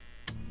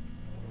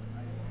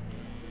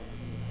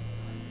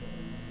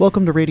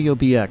Welcome to Radio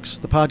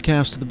BX, the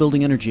podcast of the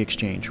Building Energy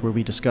Exchange, where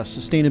we discuss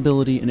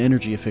sustainability and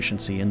energy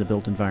efficiency in the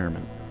built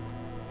environment.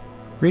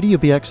 Radio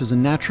BX is a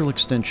natural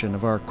extension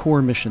of our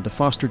core mission to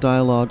foster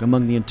dialogue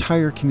among the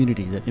entire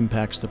community that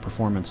impacts the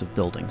performance of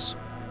buildings.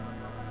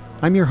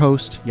 I'm your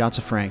host,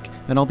 Yatza Frank,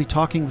 and I'll be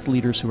talking with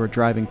leaders who are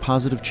driving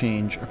positive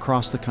change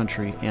across the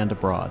country and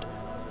abroad.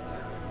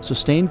 So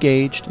stay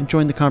engaged and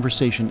join the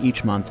conversation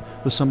each month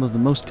with some of the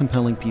most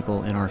compelling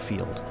people in our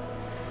field.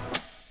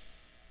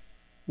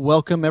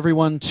 Welcome,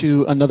 everyone,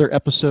 to another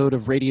episode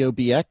of Radio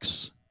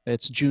BX.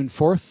 It's June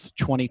 4th,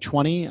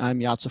 2020. I'm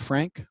Yatza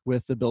Frank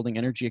with the Building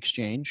Energy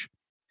Exchange.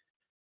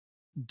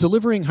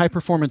 Delivering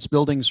high-performance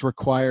buildings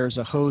requires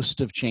a host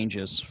of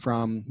changes,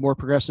 from more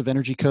progressive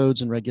energy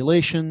codes and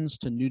regulations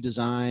to new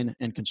design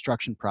and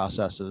construction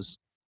processes.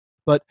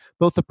 But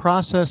both the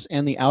process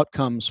and the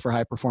outcomes for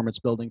high-performance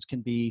buildings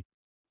can be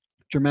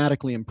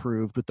dramatically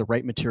improved with the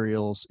right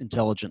materials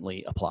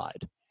intelligently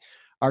applied.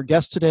 Our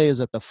guest today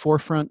is at the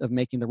forefront of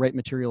making the right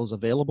materials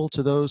available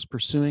to those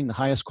pursuing the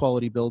highest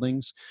quality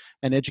buildings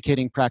and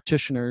educating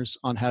practitioners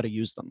on how to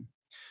use them.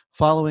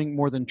 Following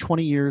more than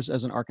 20 years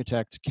as an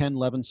architect, Ken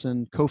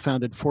Levinson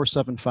co-founded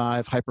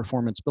 475 High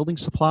Performance Building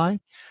Supply,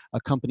 a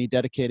company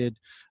dedicated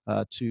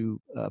to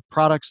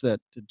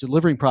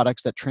delivering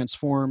products that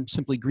transform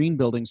simply green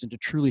buildings into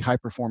truly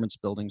high-performance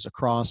buildings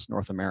across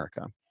North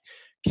America.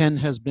 Ken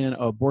has been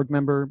a board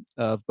member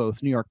of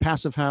both New York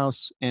Passive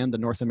House and the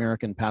North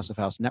American Passive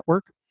House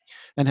Network,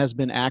 and has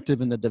been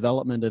active in the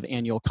development of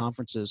annual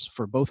conferences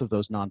for both of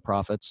those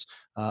nonprofits,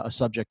 a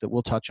subject that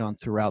we'll touch on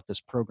throughout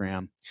this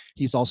program.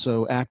 He's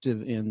also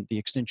active in the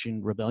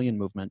Extinction Rebellion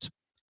movement.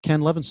 Ken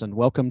Levinson,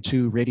 welcome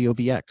to Radio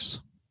BX.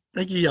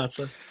 Thank you,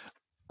 Yatza.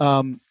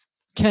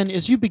 Ken,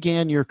 as you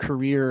began your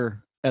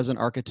career as an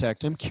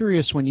architect, I'm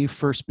curious when you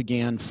first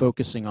began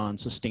focusing on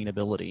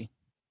sustainability.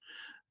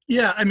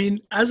 Yeah, I mean,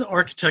 as an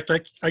architect,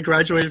 I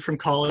graduated from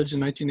college in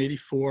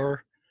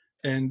 1984,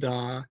 and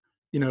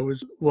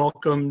was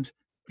welcomed.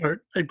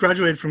 I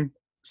graduated from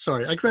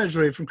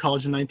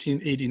college in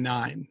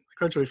 1989. I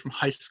graduated from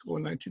high school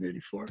in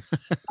 1984,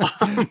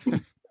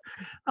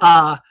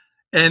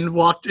 and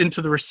walked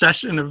into the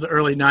recession of the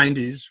early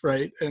 90s,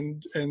 right?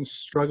 And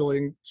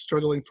struggling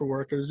for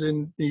work. I was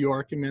in New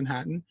York, in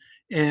Manhattan,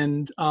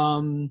 and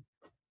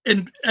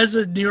as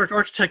a New York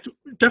architect,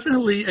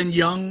 definitely, and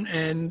young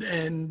and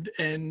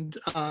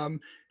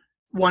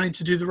wanting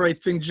to do the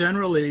right thing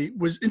generally,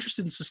 was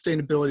interested in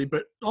sustainability,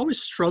 but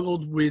always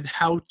struggled with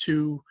how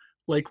to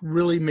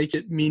really make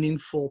it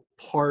meaningful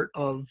part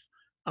of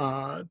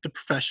the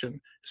profession,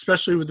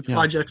 especially with the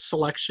project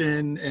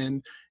selection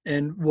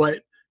and what,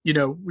 we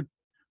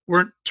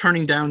weren't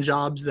turning down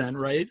jobs then,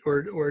 right?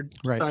 Or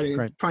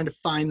trying to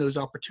find those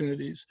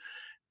opportunities.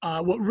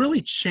 What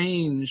really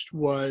changed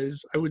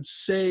was, I would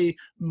say,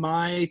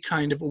 my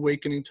kind of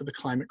awakening to the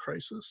climate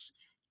crisis.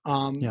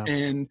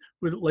 And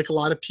with a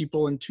lot of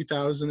people in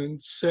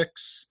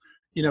 2006,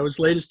 as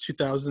late as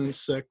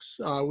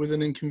 2006, with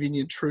An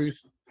Inconvenient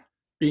Truth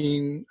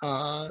being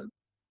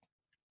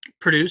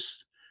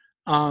produced,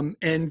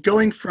 and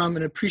going from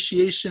an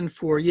appreciation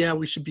for,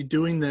 we should be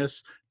doing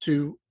this,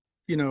 to,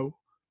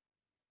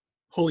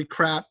 holy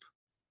crap,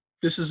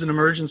 this is an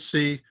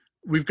emergency.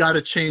 We've got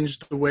to change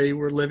the way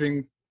we're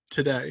living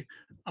today.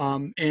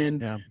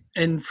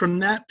 And from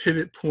that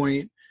pivot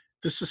point,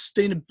 the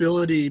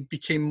sustainability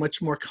became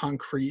much more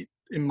concrete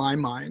in my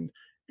mind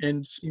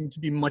and seemed to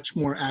be much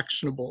more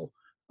actionable.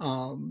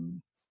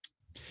 And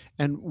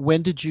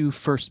when did you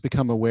first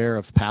become aware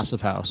of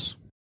Passive House?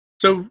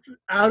 So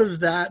out of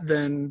that,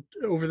 then,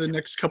 over the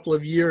next couple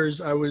of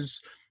years, I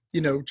was,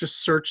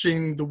 just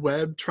searching the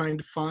web, trying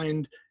to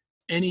find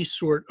any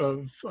sort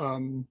of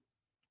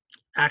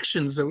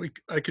actions that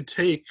I could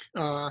take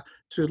to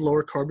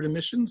lower carbon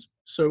emissions.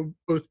 So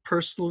both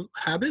personal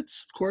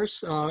habits, of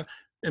course,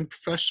 and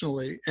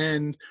professionally.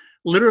 And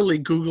literally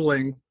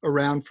Googling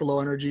around for low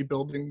energy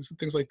buildings and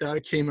things like that, I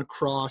came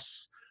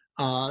across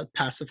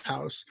Passive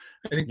House.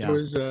 I think there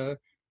was a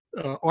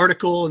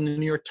article in the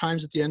New York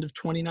Times at the end of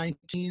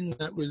 2019,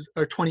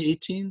 or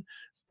 2018,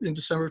 in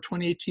December of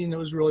 2018, that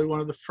was really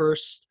one of the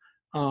first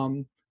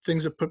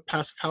things that put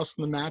Passive House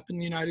on the map in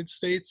the United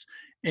States.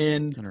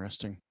 And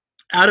interesting.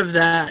 Out of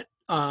that,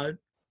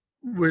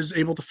 was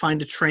able to find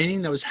a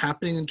training that was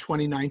happening in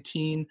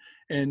 2019,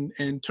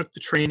 and took the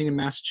training in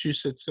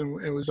Massachusetts,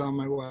 and it was on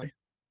my way.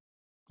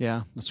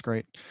 Yeah, that's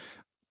great.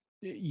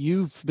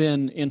 You've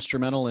been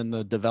instrumental in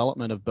the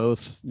development of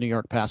both New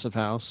York Passive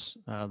House,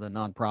 the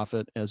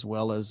nonprofit, as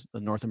well as the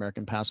North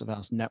American Passive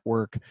House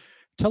Network.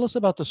 Tell us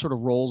about the sort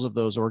of roles of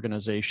those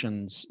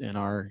organizations in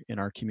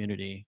our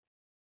community.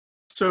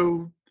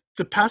 So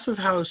the Passive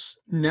House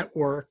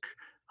Network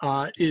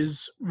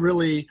is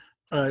really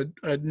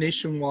a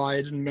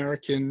nationwide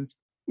American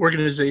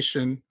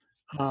organization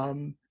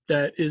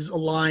that is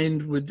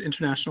aligned with the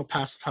International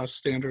Passive House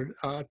Standard,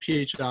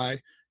 PHI,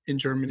 in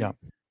Germany.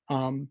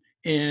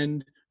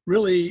 And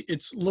really,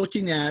 it's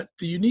looking at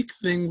the unique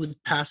thing with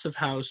Passive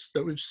House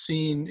that we've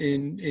seen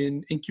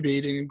in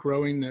incubating and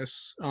growing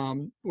this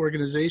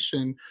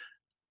organization,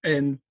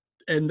 and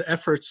the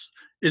efforts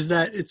is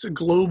that it's a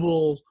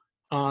global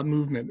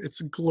movement.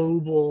 It's a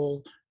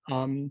global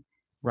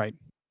right.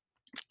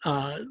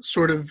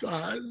 sort of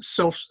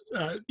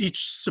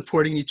each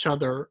supporting each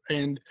other,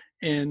 and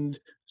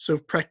so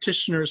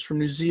practitioners from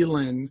New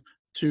Zealand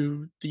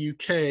to the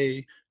UK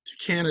to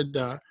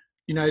Canada,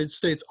 United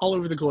States, all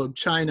over the globe,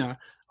 China,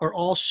 are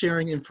all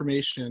sharing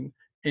information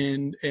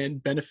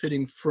and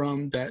benefiting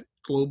from that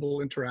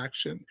global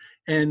interaction.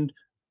 And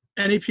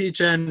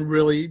NAPHN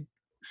really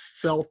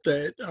felt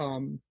that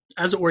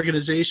as an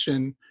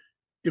organization,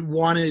 it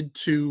wanted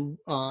to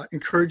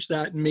encourage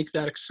that and make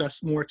that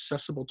more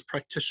accessible to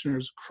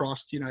practitioners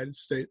across the United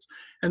States.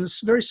 And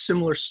it's a very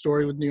similar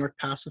story with New York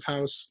Passive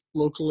House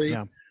locally.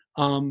 Yeah.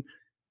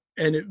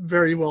 And it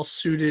very well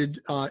suited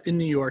in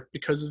New York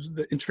because of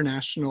the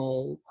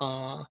international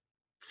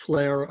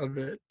flair of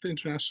it, the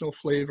international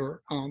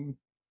flavor.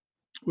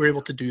 We're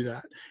able to do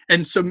that.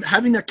 And so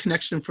having that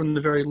connection from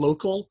the very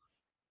local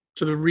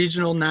to the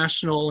regional,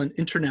 national, and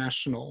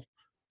international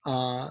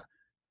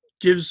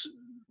gives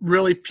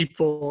really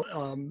people,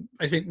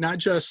 I think, not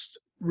just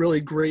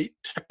really great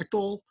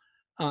technical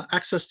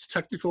access to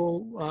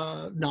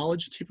technical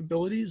knowledge and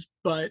capabilities,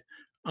 but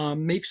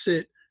makes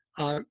it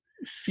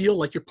feel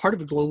like you're part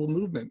of a global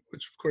movement,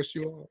 which of course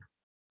you are.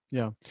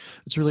 Yeah,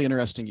 it's really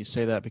interesting you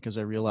say that, because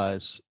I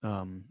realize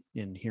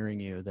in hearing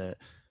you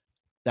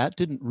that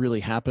didn't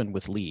really happen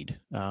with LEED.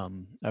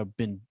 I've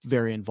been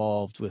very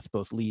involved with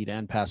both LEED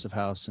and Passive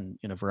House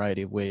in a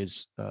variety of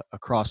ways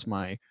across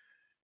my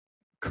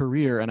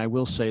career. And I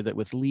will say that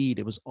with LEED,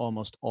 it was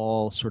almost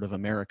all sort of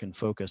American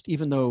focused.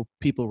 Even though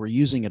people were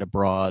using it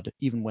abroad,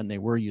 even when they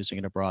were using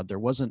it abroad, there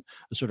wasn't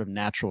a sort of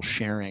natural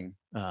sharing.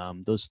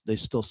 They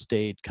still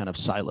stayed kind of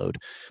siloed.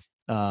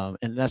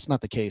 And that's not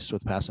the case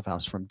with Passive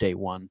House from day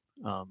one.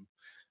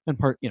 And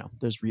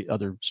there's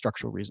other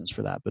structural reasons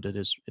for that, but it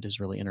is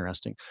really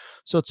interesting.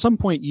 So at some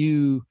point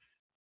you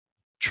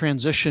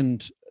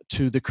transitioned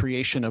to the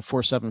creation of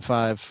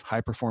 475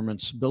 high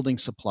performance building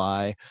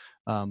supply.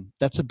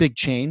 That's a big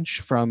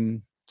change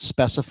from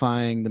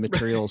specifying the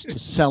materials to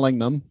selling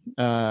them.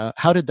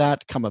 How did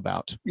that come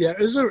about? Yeah,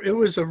 it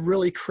was a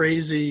really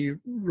crazy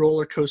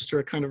roller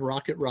coaster, kind of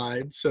rocket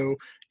ride. So,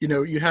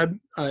 you had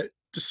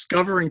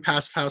discovering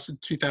Passive House in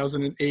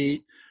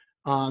 2008,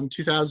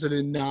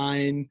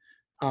 2009,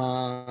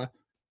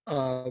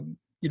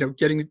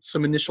 getting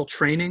some initial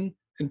training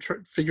and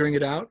figuring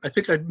it out. I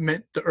think I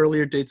meant the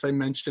earlier dates I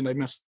mentioned, I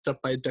messed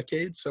up by a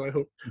decade, so I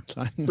hope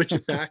switch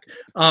it back.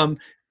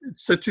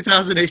 So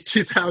 2008,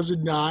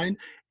 2009,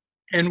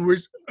 and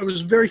I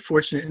was very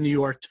fortunate in New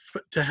York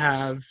to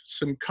have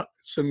some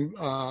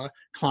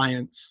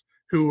clients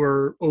who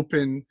were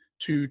open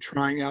to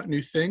trying out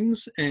new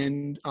things,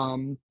 and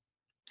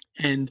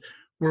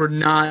were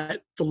not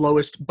the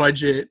lowest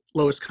budget,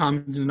 lowest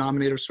common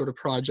denominator sort of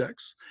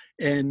projects.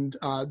 And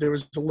there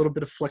was a little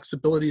bit of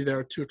flexibility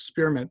there to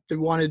experiment. They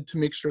wanted to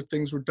make sure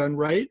things were done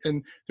right,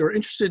 and they were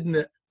interested in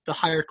the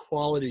higher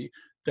quality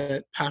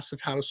that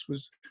Passive House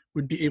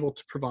would be able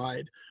to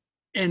provide.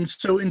 And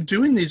so in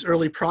doing these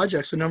early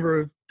projects, a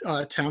number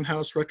of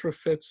townhouse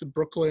retrofits in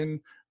Brooklyn,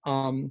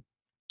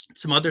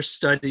 some other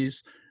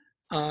studies,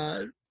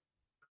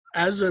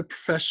 as a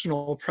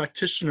professional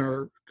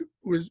practitioner,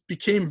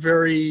 became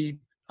very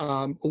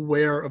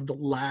aware of the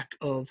lack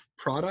of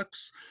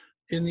products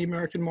in the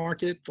American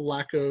market, the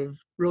lack of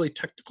really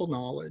technical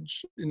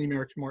knowledge in the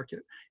American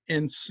market.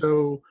 And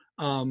so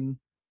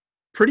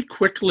pretty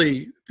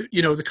quickly,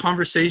 the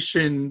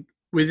conversation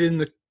within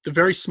the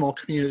very small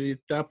community at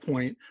that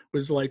point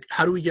was like,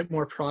 how do we get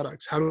more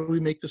products? How do we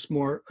make this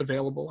more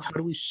available? How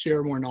do we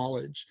share more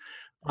knowledge?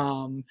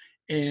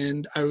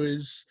 And I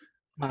was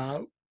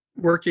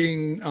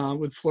working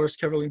with Floris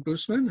Keverling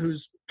Boosman,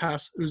 who's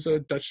a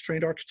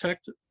Dutch-trained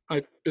architect,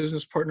 a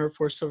business partner at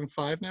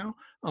 475 now,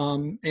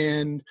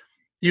 and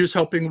he was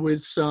helping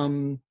with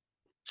some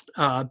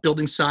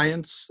building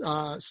science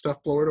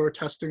stuff, blower door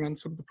testing on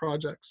some of the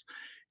projects,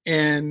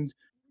 and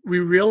we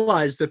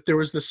realized that there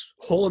was this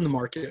hole in the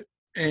market.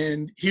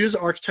 And he was an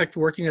architect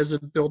working as a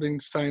building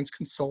science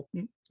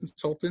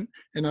consultant,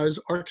 and I was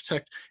an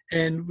architect,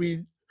 and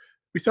we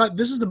thought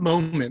this is the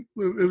moment.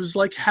 It was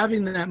like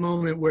having that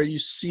moment where you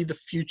see the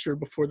future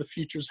before the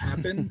futures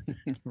happen.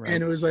 Right.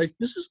 And it was like,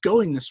 this is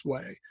going this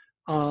way.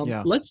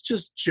 Let's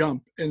just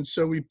jump. And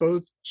so we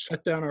both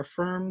shut down our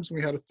firms.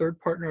 We had a third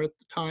partner at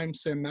the time,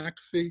 Sam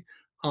McAfee,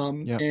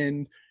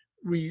 and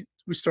we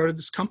started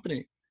this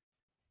company.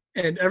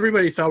 And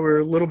everybody thought we were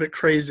a little bit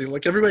crazy.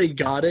 Like, everybody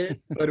got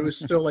it, but it was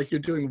still like, you're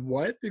doing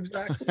what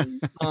exactly?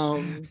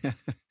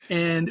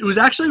 And it was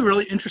actually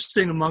really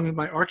interesting among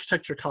my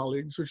architecture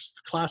colleagues, which is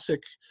the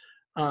classic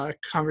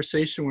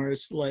conversation where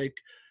it's like,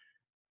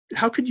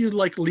 how could you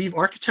like leave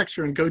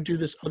architecture and go do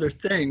this other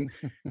thing?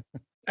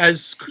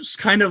 As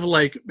kind of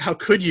like, how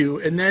could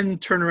you? And then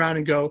turn around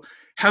and go,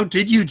 how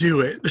did you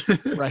do it?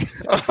 Right.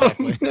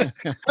 Exactly.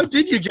 How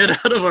did you get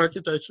out of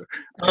architecture?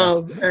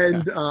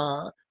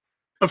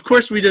 Of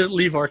course, we didn't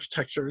leave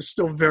architecture. We're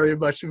still very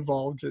much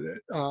involved in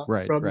it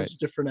from this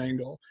different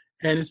angle.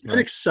 And it's been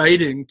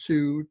exciting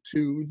to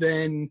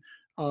then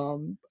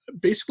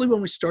Basically,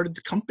 when we started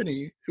the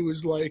company, it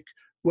was like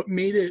what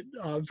made it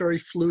very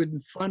fluid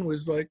and fun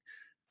was like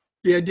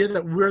the idea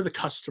that we're the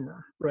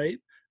customer, right?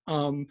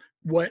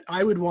 What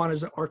I would want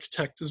as an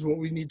architect is what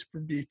we need to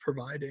be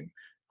providing.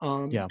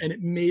 Yeah. And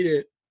it made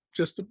it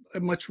just a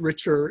much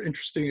richer,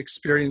 interesting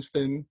experience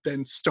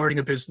than starting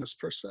a business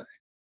per se.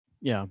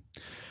 Yeah.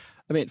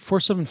 I mean,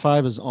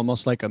 475 is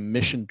almost like a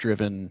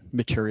mission-driven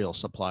material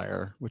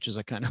supplier, which is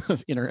a kind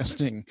of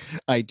interesting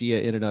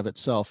idea in and of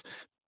itself,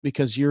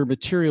 because your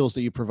materials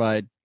that you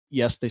provide,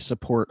 yes, they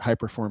support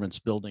high-performance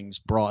buildings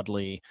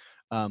broadly,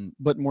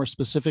 but more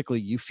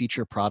specifically, you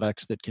feature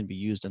products that can be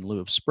used in lieu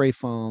of spray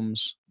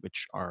foams,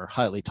 which are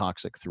highly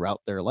toxic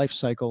throughout their life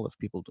cycle, if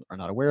people are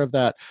not aware of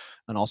that,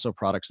 and also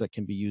products that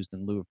can be used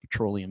in lieu of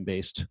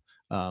petroleum-based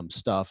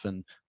stuff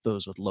and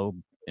those with low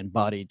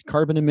embodied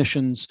carbon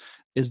emissions.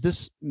 Is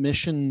this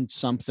mission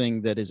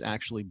something that is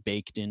actually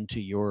baked into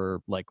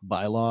your like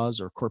bylaws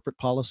or corporate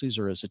policies,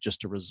 or is it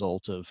just a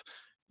result of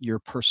your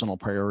personal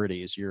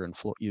priorities, you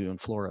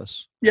and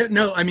Floris? Yeah,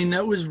 no, I mean,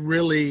 that was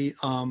really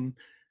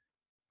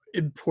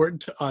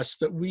important to us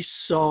that we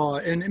saw,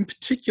 and in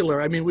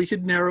particular, I mean, we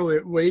could narrow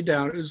it way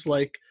down. It was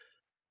like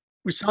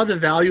we saw the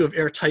value of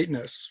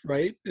airtightness,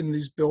 right, in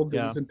these Yeah,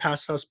 buildings and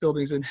passive house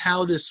buildings, and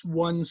how this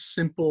one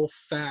simple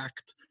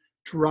fact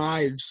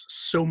drives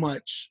so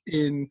much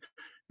in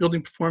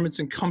building performance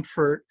and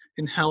comfort,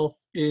 in health,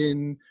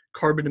 in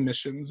carbon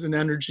emissions, and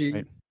energy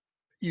right.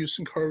 use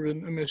and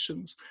carbon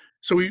emissions.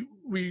 So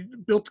we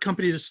built the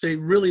company to stay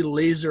really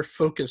laser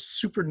focused,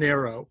 super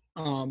narrow,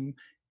 and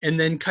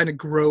then kind of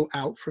grow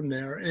out from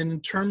there. And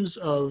in terms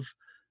of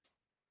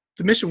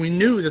the mission, we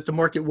knew that the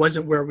market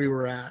wasn't where we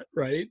were at,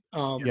 right?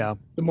 Yeah,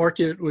 The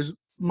market was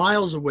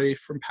miles away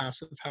from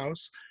passive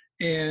house.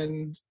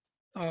 And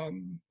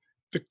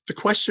the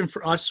question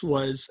for us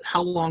was,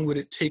 how long would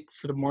it take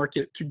for the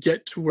market to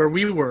get to where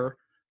we were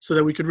so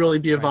that we could really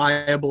be a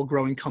right, viable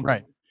growing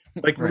company?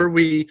 right, Like, right. were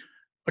we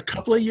a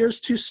couple of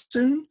years too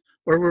soon,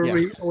 or were Yeah,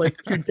 we like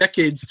 2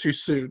 decades too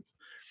soon,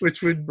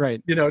 which would,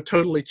 right.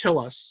 totally kill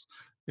us?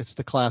 It's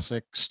the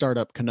classic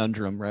startup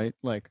conundrum, right?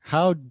 Like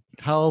how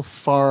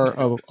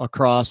far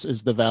across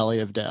is the valley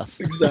of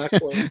death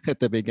Exactly. at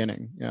the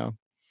beginning? Yeah,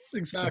 that's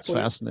Exactly.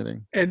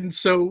 fascinating. And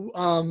so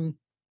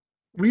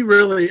we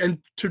really, and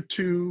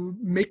to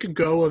make a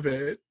go of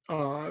it,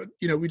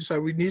 we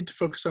decided we need to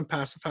focus on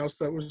passive house.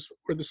 That was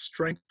where the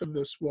strength of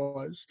this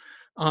was.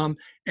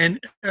 And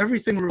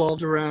everything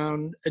revolved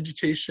around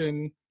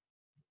education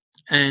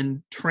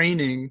and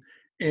training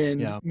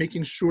and Yeah,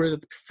 making sure that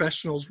the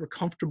professionals were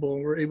comfortable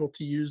and were able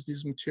to use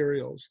these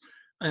materials.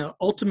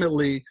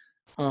 Ultimately,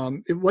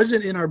 it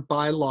wasn't in our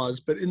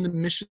bylaws, but in the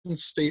mission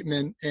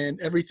statement and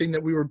everything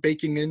that we were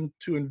baking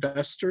into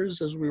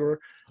investors as we were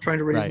trying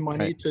to raise right,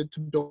 money right. to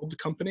build the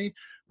company,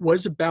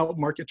 was about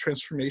market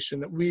transformation.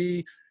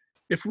 That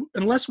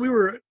unless we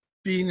were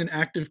being an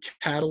active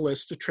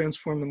catalyst to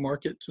transform the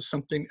market to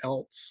something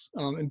else,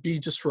 and be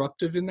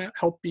disruptive in that,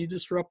 help be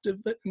disruptive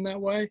in that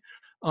way,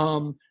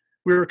 um,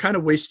 we were kind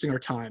of wasting our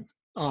time.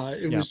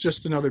 It Yeah, was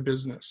just another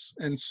business,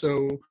 and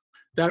so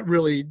that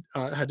really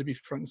had to be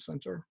front and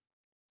center.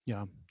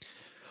 yeah.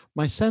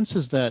 My sense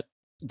is that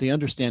the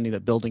understanding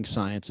that building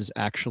science is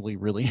actually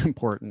really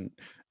important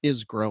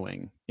is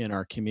growing in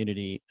our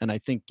community. And I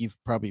think you've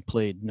probably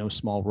played no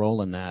small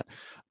role in that,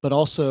 but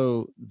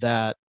also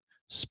that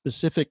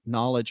specific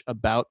knowledge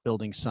about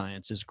building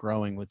science is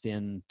growing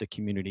within the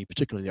community,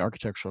 particularly the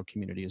architectural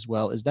community as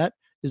well. Is that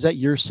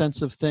your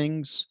sense of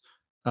things?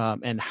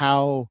 And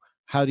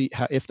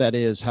if that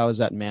is, how has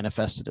that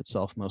manifested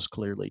itself most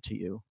clearly to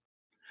you?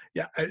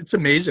 Yeah, it's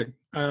amazing.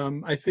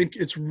 I think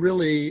it's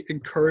really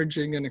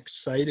encouraging and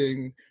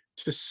exciting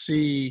to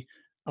see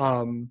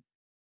um,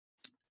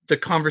 the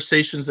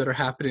conversations that are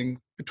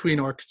happening between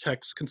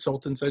architects,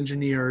 consultants,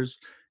 engineers,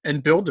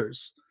 and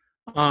builders,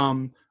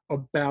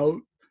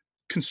 about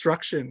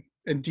construction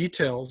and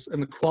details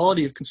and the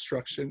quality of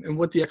construction and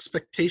what the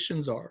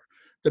expectations are.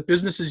 The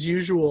business as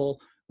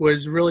usual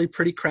was really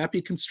pretty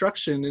crappy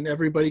construction, and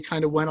everybody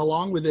kind of went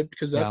along with it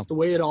because Yeah, that's the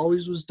way it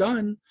always was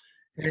done.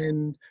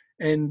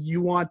 And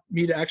you want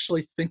me to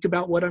actually think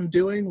about what I'm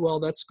doing? Well,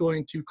 that's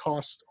going to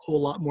cost a whole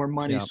lot more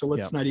money. yeah, So yeah,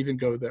 let's not even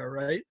go there,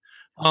 right?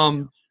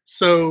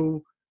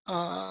 So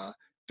uh,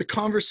 the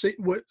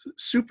conversation, what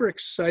super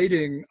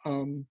exciting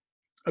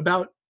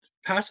about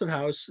Passive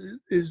House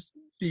is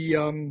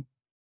the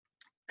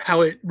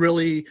how it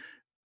really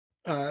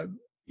uh,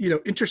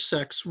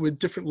 intersects with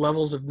different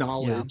levels of yeah,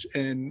 knowledge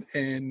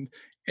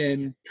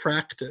and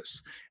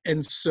practice.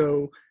 And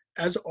so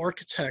as an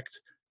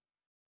architect,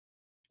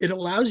 it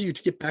allows you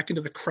to get back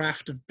into the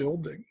craft of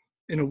building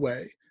in a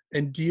way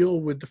and deal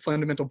with the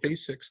fundamental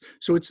basics.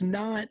 So it's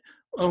not,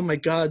 oh my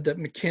God, that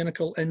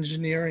mechanical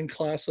engineering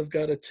class I've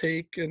got to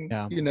take, and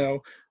yeah,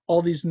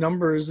 all these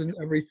numbers and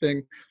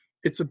everything.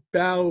 It's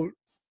about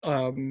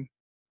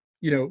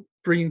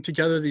bringing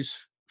together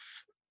these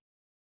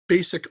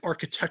basic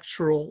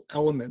architectural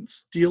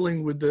elements,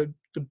 dealing with the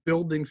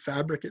building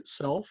fabric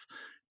itself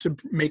to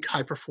make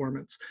high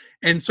performance.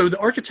 And so the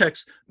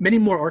architects, many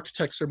more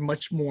architects are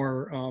much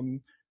more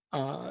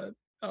uh,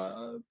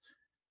 uh,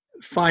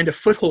 find a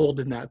foothold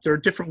in that. There are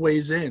different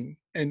ways in,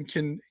 and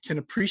can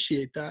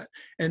appreciate that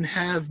and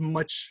have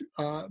much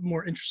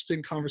more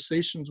interesting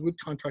conversations with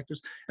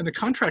contractors. And the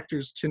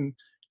contractors can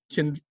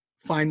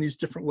find these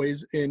different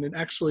ways in and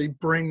actually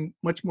bring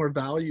much more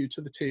value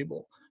to the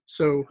table.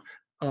 So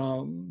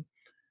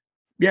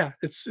yeah,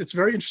 it's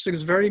very interesting.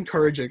 It's very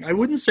encouraging. I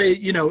wouldn't say,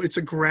 it's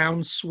a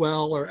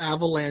groundswell or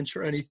avalanche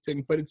or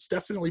anything, but it's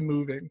definitely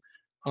moving.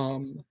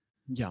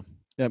 Yeah.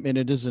 I mean,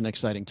 it is an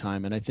exciting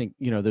time. And I think,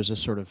 there's a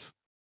sort of,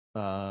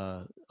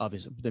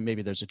 obviously, then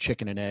maybe there's a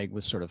chicken and egg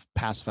with sort of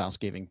passive house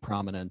giving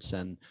prominence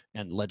and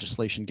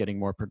legislation getting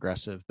more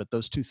progressive. But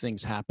those two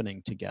things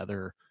happening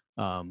together,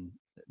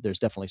 there's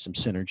definitely some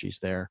synergies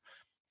there.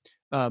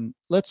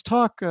 Let's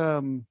talk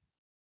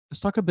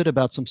a bit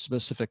about some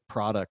specific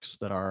products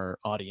that our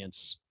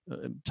audience,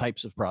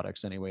 types of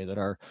products anyway, that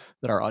our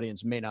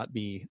audience may not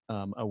be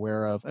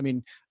aware of. I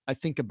mean, I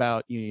think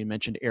about, you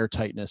mentioned air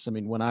tightness. I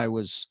mean, when I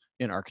was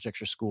in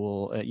architecture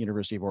school at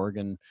University of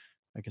Oregon,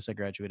 I guess I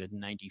graduated in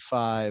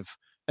 95.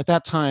 At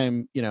that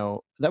time,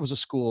 that was a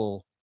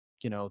school,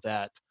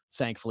 that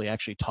thankfully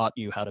actually taught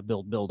you how to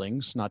build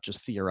buildings, not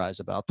just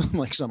theorize about them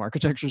like some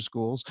architecture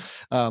schools.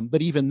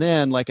 But even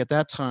then, like at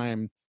that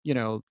time,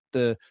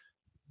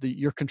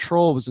 your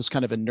control was this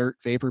kind of inert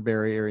vapor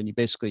barrier, and you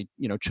basically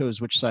chose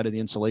which side of the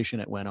insulation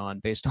it went on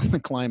based on the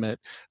climate.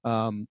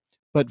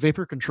 But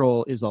vapor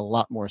control is a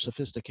lot more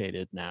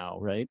sophisticated now,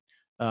 right?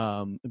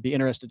 I'd be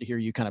interested to hear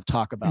you kind of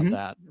talk about Mhm.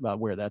 that, about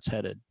where that's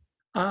headed.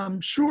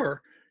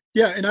 Sure.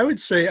 Yeah, and I would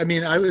say, I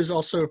mean, I was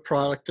also a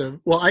product of,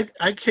 well,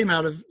 I came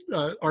out of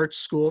art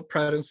school at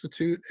Pratt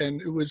Institute,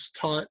 and it was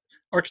taught,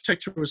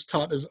 architecture was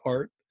taught as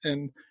art,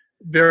 and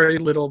very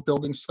little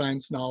building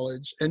science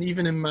knowledge. And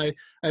even in I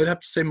would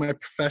have to say my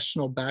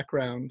professional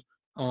background,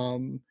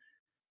 um,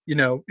 in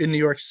New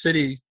York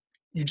City,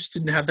 you just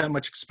didn't have that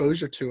much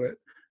exposure to it.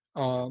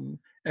 And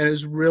it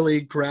was really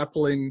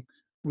grappling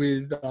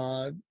with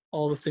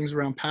all the things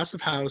around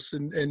passive house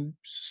and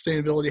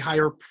sustainability,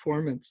 higher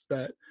performance,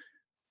 that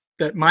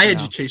my Yeah,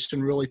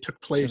 education really took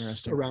it's place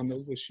interesting. around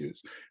those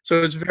issues.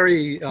 So it's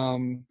very,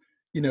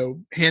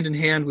 hand in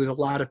hand with a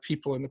lot of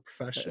people in the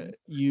profession.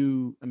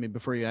 I mean,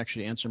 before you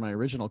actually answer my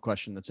original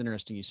question, that's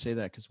interesting you say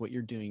that, because what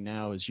you're doing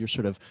now is you're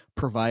sort of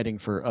providing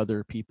for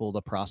other people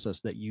the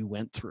process that you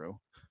went through,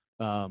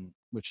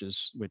 which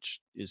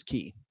is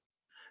key.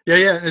 Yeah,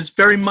 yeah. It's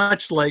very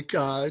much like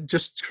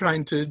just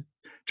trying to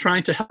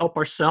help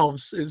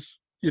ourselves is,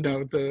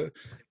 the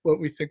what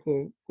we think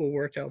will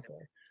work out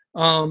there.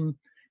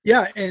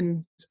 Yeah,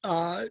 and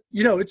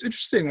it's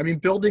interesting. I mean,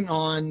 building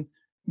on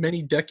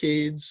many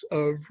decades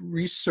of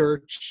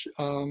research,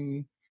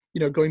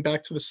 going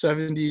back to the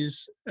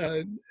 70s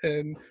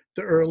and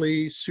the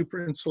early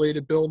super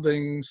insulated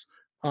buildings,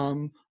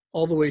 um,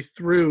 all the way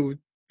through.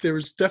 There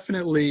was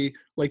definitely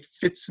like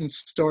fits and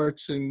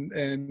starts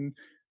and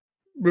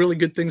really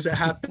good things that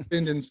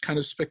happened and kind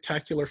of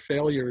spectacular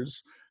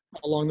failures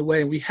along the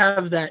way. And we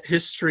have that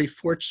history,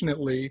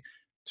 fortunately,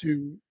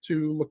 to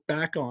look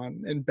back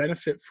on and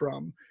benefit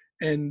from.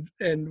 And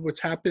what's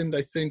happened,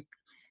 I think,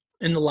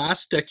 in the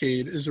last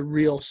decade is a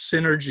real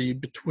synergy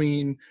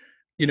between,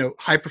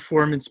 high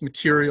performance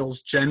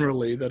materials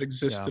generally that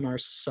exist Yeah. in our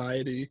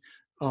society,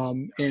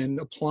 and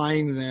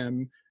applying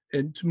them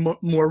into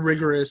more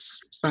rigorous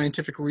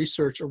scientific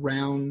research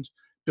around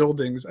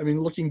buildings. I mean,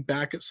 looking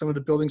back at some of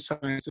the building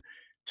science,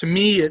 to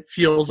me, it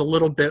feels a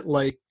little bit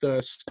like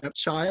the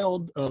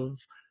stepchild of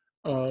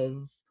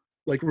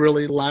like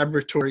really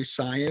laboratory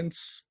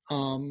science.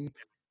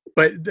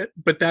 But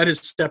that has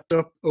stepped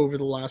up over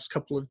the last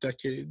couple of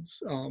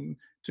decades,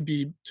 to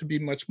be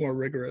much more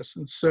rigorous.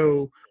 And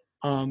so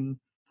um,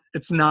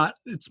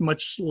 it's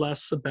much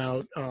less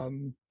about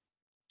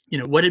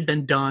what had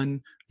been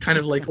done, kind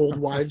of like old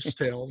wives'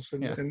 tales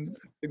and, Yeah. and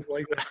things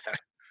like that.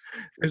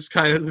 It's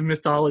kind of the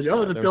mythology. Oh,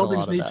 Yeah, the there's a lot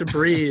buildings of need that. to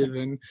breathe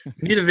and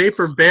need a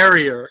vapor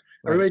barrier.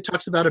 Right. Everybody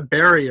talks about a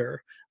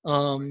barrier,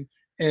 um,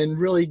 and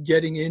really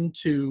getting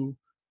into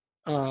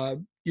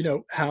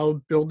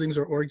how buildings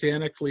are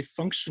organically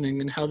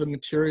functioning and how the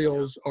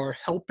materials are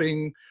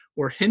helping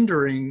or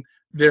hindering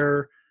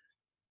their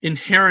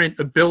inherent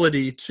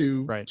ability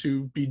to Right.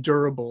 to be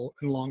durable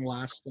and long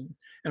lasting.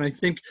 And I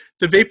think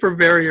the vapor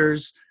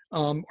barriers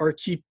are a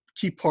key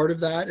part of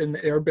that, and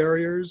the air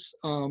barriers,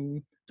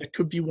 that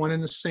could be one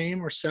and the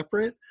same or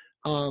separate,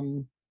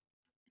 um,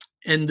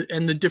 and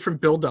the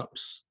different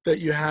buildups that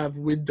you have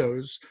with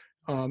those,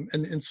 and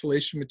the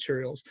insulation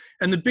materials.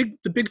 And the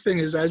big thing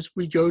is, as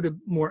we go to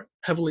more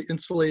heavily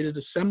insulated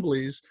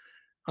assemblies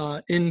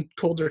in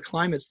colder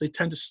climates, they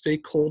tend to stay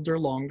colder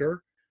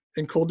longer,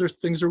 and colder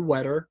things are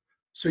wetter.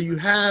 So you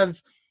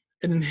have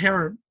an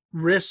inherent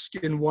risk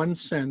in one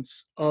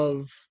sense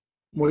of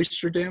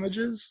moisture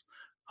damages.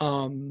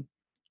 Um,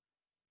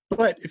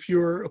 but if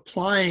you're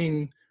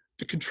applying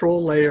the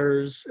control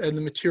layers and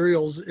the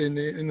materials in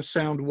a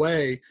sound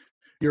way,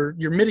 you're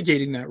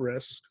mitigating that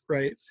risk,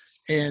 right?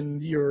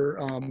 And you're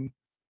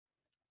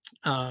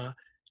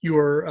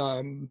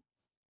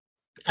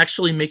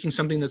actually making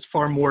something that's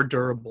far more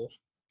durable.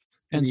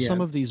 And the some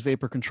end. of these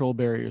vapor control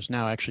barriers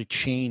now actually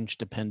change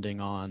depending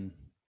on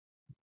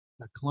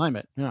the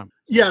climate. Yeah.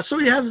 Yeah, so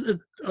we have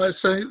a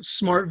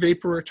smart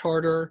vapor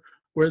retarder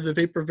where the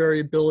vapor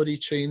variability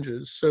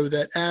changes so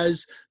that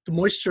as the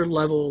moisture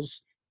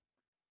levels,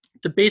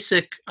 the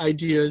basic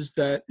idea is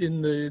that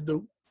in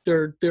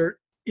they're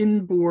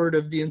inboard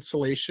of the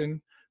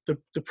insulation,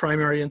 the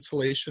primary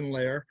insulation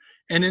layer.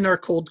 And in our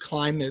cold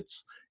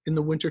climates, in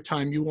the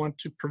wintertime, you want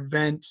to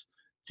prevent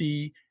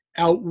the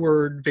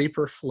outward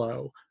vapor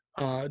flow,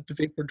 the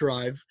vapor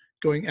drive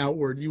going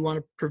outward. You want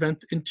to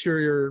prevent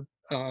interior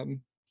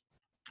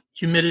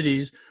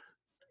humidities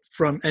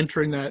from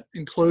entering that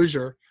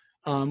enclosure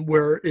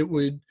where it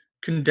would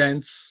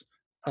condense,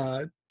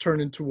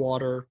 turn into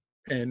water,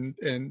 and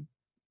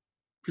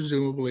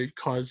presumably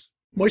cause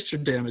moisture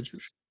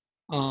damages.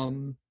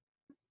 Um,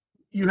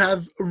 you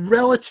have a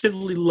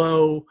relatively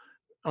low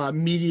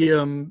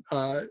median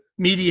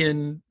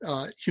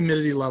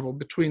humidity level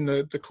between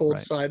the cold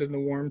Right. side and the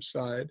warm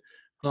side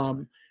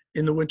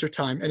in the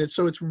wintertime. And it's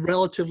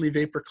relatively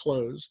vapor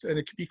closed, and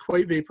it can be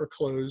quite vapor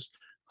closed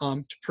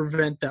to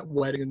prevent that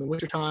wetting in the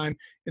wintertime.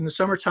 In the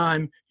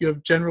summertime, you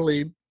have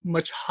generally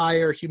much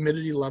higher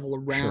humidity level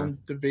Sure. around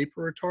the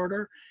vapor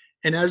retarder.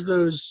 And as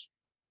those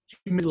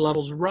humidity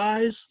levels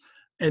rise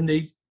and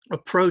they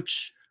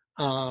approach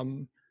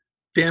um,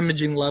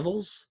 damaging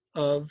levels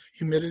of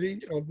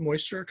humidity, of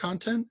moisture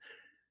content,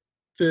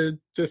 the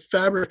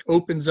fabric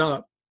opens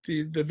up,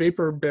 the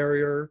vapor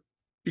barrier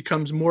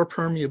becomes more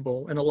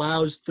permeable and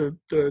allows the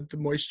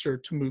moisture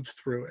to move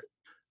through it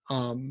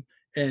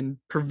and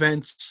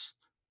prevents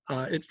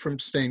it from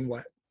staying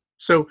wet.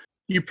 So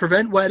you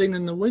prevent wetting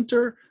in the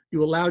winter,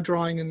 you allow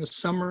drying in the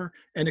summer,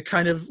 and it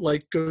kind of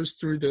like goes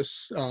through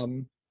this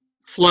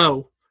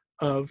flow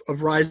of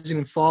rising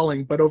and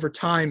falling, but over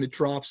time it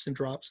drops and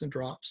drops and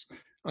drops,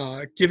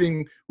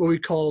 giving what we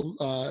call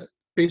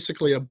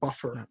basically a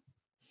buffer. Yeah.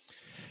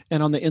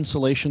 And on the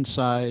insulation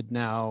side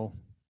now,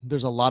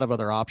 there's a lot of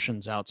other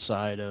options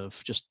outside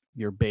of just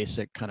your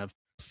basic kind of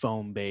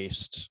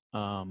foam-based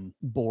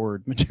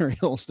board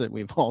materials that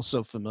we've all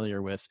so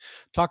familiar with.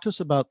 Talk to us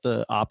about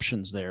the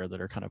options there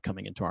that are kind of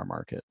coming into our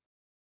market.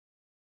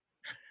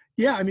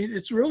 Yeah, I mean,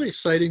 it's really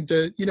exciting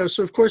to,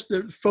 so of course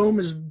the foam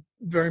is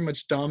very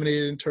much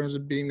dominated in terms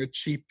of being a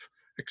cheap,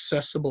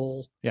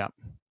 accessible Yeah.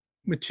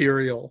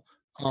 material.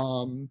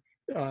 Um,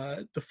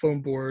 the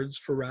foam boards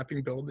for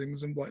wrapping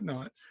buildings and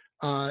whatnot.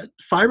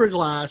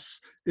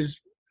 Fiberglass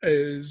is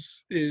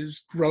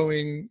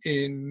growing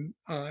in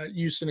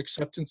use and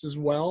acceptance as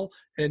well,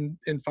 and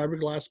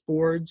fiberglass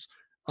boards,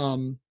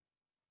 um,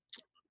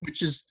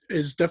 which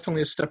is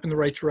definitely a step in the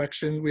right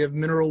direction. We have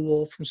mineral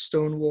wool from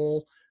stone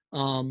wool,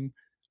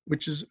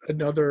 which is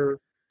another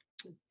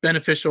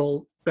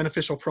beneficial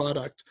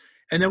product.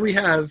 And then we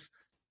have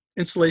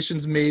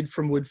insulations made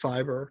from wood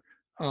fiber,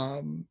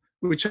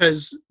 which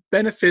has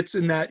benefits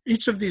in that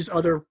each of these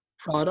other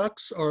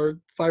products, are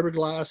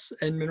fiberglass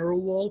and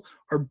mineral wool,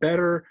 are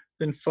better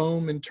than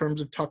foam in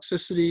terms of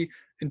toxicity,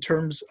 in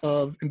terms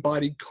of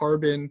embodied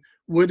carbon.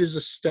 Wood is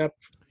a step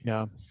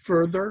Yeah.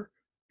 further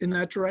in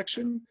that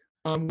direction,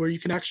 where you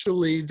can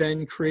actually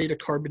then create a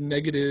carbon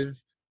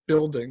negative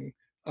building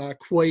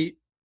quite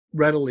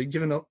readily,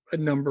 given a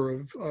number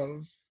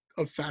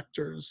of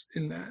factors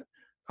in that.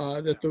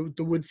 That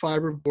the wood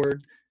fiber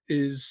board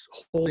is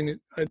holding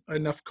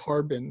enough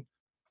carbon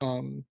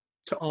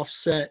to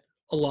offset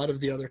a lot of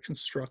the other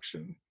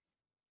construction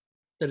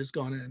that has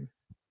gone in.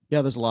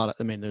 Yeah, there's a lot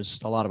of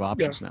Yeah.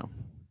 options now.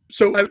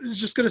 So I was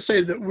just going to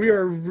say that we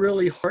are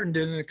really heartened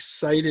and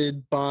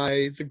excited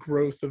by the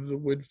growth of the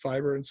wood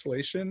fiber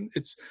insulation.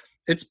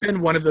 It's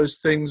been one of those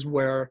things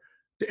where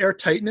the air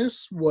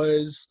tightness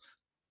was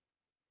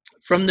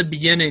from the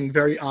beginning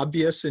very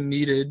obvious and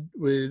needed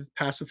with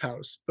passive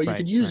house, but you Right.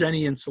 could use Right.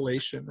 any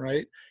insulation,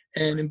 right?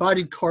 And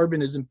embodied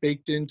carbon isn't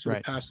baked into the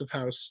Right. passive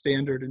house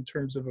standard in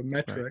terms of a Right.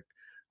 metric.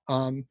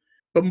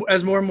 But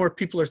as more and more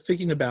people are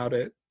thinking about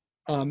it,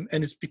 and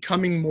it's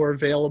becoming more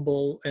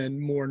available and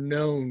more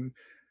known,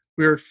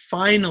 we're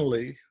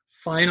finally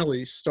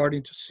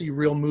starting to see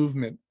real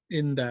movement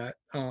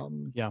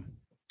Yeah.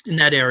 in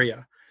that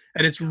area,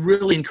 and it's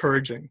really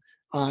encouraging.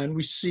 And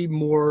we see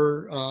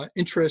more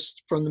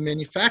interest from the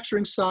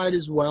manufacturing side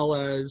as well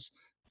as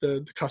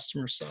the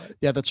customer side.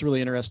 Yeah, that's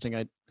really interesting.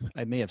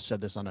 I may have said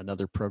this on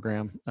another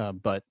program,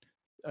 but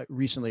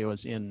recently I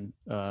was in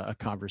a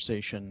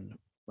conversation,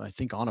 I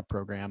think on a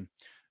program,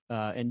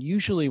 and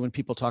usually when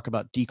people talk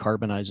about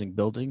decarbonizing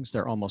buildings,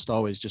 they're almost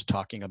always just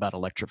talking about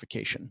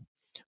electrification.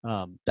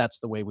 That's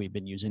the way we've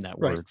been using that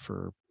Right. word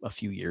for a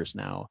few years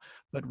now.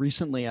 But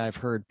recently I've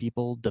heard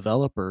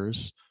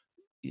developers,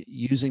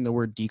 using the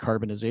word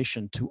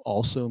decarbonization to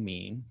also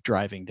mean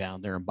driving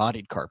down their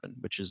embodied carbon,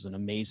 which is an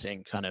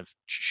amazing kind of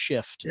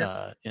shift,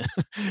 Yeah.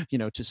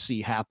 to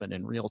see happen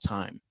in real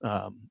time.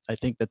 I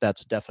think that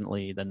that's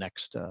definitely the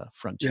next Yeah.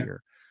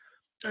 frontier.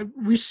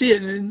 We see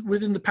it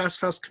within the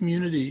passive house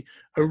community,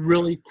 a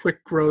really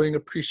quick growing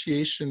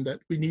appreciation that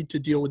we need to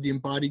deal with the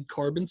embodied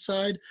carbon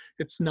side.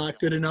 It's not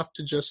good enough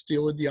to just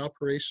deal with the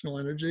operational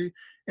energy.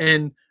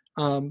 And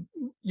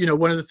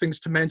One of the things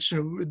to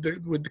mention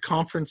with the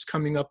conference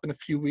coming up in a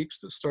few weeks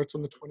that starts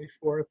on the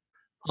 24th,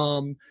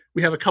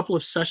 we have a couple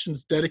of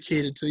sessions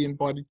dedicated to the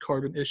embodied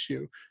carbon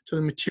issue, to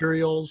the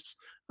materials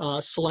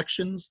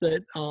selections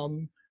that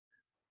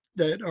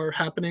are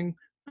happening,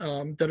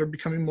 that are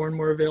becoming more and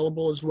more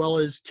available, as well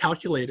as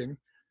calculating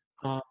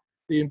uh,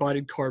 the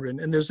embodied carbon.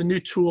 And there's a new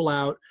tool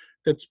out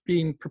that's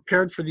being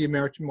prepared for the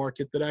American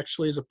market that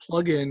actually is a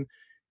plugin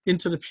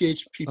into the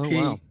Oh,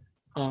 wow.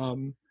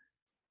 PHPP.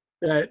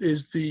 That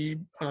is the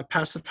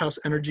Passive House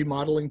energy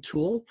modeling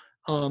tool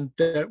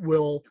that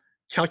will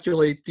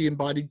calculate the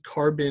embodied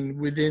carbon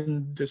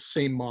within the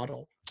same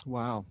model.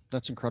 Wow,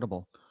 that's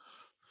incredible.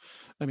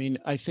 I mean,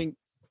 I think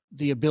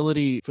the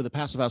ability for the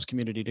Passive House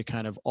community to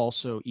kind of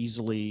also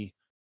easily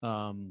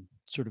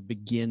sort of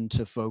begin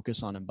to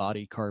focus on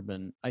embodied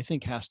carbon, I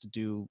think has to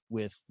do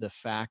with the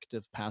fact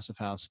of Passive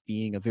House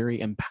being a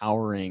very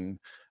empowering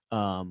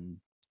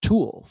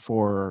tool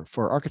for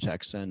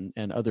architects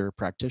and other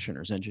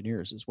practitioners,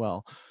 engineers as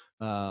well,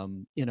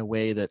 in a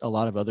way that a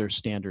lot of other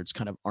standards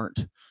kind of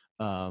aren't.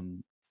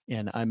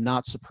 And I'm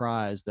not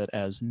surprised that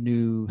as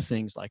new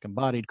things like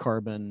embodied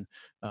carbon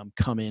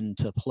come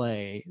into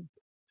play,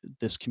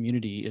 this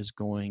community is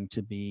going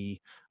to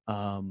be,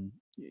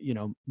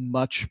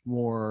 much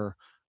more,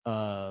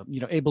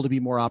 able to be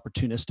more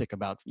opportunistic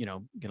about,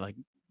 like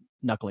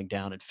knuckling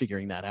down and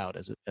figuring that out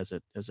as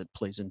it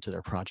plays into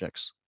their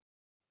projects.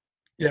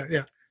 Yeah,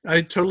 yeah,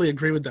 I totally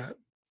agree with that.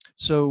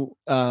 So,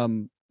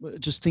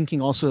 just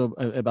thinking also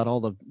about all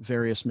the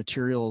various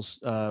materials,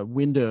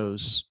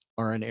 windows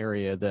are an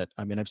area that,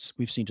 I mean,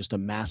 we've seen just a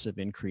massive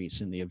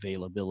increase in the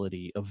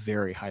availability of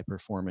very high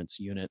performance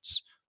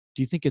units.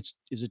 Do you think is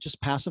it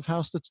just Passive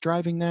House that's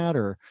driving that,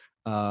 or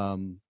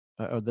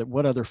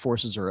what other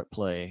forces are at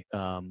play,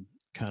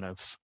 kind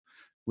of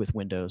with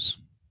Windows?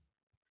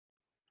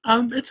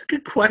 It's a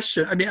good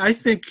question. I mean, I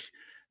think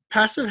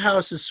Passive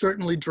House is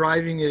certainly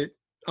driving it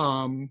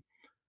um,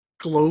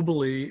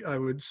 globally, I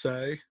would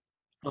say.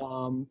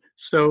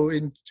 So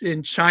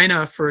in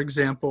China, for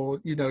example,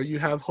 you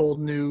have whole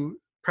new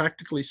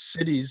practically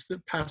cities,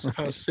 that Passive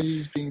House Right,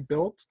 cities being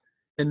built,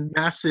 and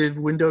massive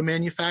window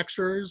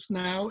manufacturers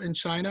now in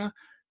China,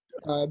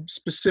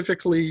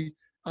 specifically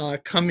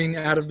coming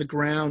out of the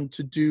ground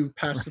to do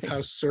Passive right,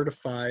 House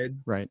certified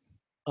right.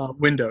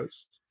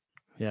 windows,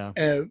 Yeah,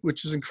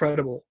 which is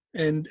incredible.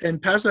 And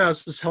Passive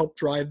House has helped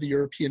drive the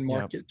European yeah,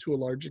 market to a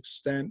large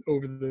extent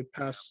over the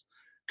past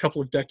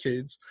couple of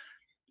decades.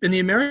 In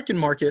the American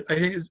market, I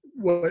think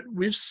what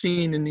we've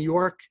seen in New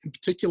York in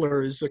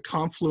particular is a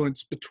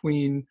confluence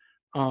between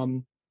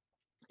um,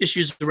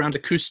 issues around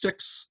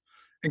acoustics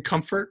and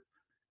comfort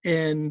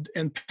and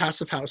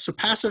Passive House. So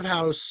Passive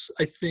House,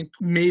 I think,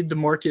 made the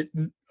market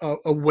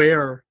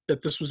aware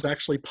that this was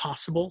actually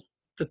possible,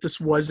 that this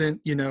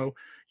wasn't, you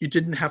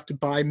didn't have to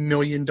buy $1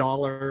 million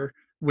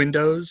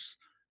windows,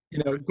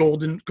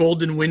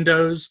 golden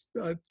windows,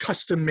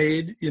 custom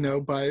made,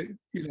 by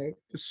the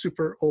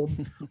super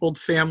old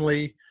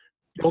family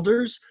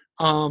builders.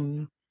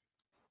 That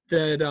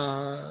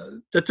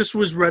this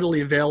was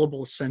readily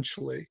available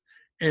essentially.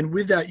 And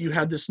with that, you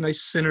had this nice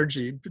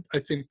synergy, I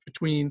think,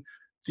 between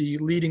the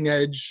leading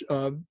edge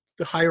of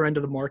the higher end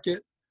of the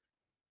market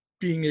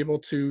being able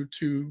to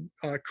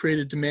create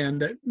a demand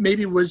that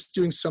maybe was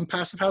doing some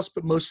Passive House,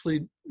 but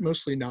mostly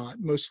not.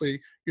 Mostly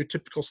your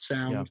typical yeah,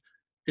 sound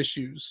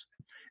issues.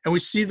 And we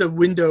see the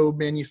window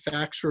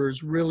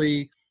manufacturers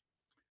really,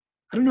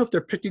 I don't know if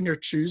they're picking or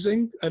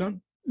choosing. I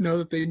don't know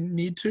that they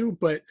need to,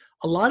 but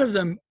a lot of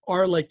them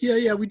are like, yeah,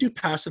 yeah, we do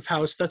Passive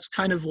House. That's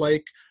kind of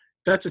like,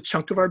 that's a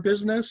chunk of our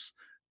business.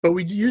 But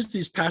we use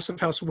these Passive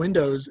House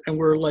windows and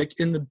we're like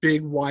in the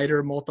big,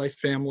 wider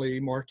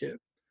multifamily market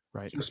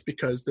right. just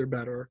because they're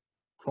better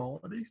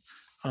quality.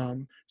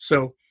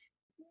 So,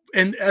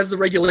 and as the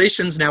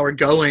regulations now are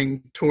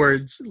going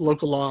towards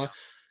local law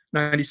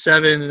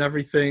 97 and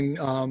everything,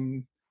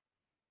 it's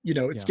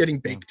Yeah, getting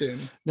yeah. baked in.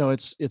 No,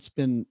 it's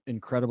been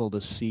incredible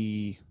to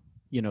see,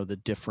 the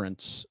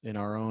difference in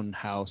our own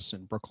house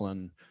in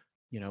Brooklyn.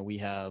 We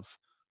have,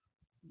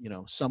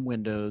 some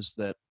windows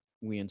that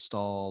we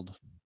installed,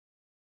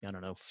 I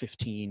don't know,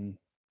 15,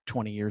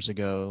 20 years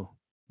ago,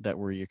 that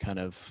were you kind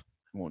of,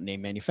 I won't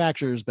name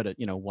manufacturers, but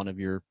one of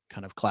your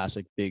kind of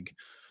classic big,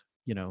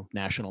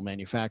 national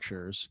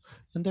manufacturers,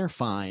 and they're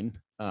fine.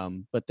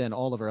 But then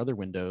all of our other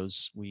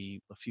windows,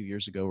 we a few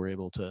years ago were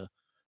able to,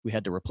 we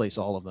had to replace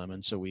all of them,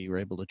 and so we were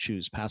able to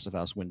choose Passive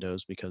House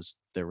windows because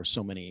there were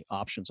so many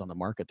options on the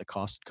market. The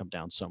cost had come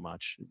down so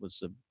much. It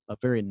was a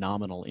very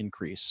nominal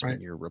increase Right.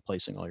 when you're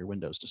replacing all your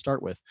windows to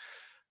start with,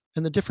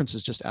 and the difference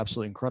is just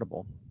absolutely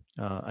incredible.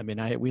 I mean,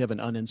 we have an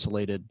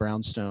uninsulated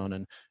brownstone,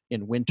 and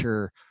in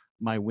winter,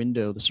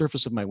 the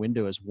surface of my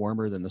window is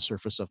warmer than the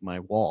surface of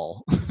my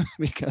wall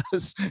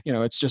because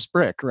it's just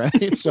brick,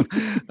 right? So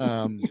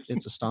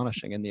it's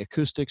astonishing. And the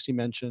acoustics you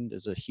mentioned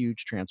is a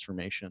huge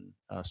transformation,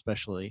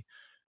 especially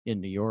in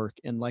New York.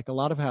 And like a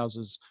lot of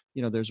houses,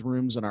 there's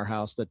rooms in our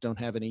house that don't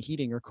have any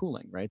heating or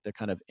cooling, right? They're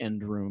kind of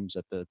end rooms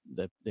at the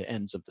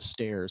ends of the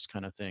stairs,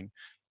 kind of thing.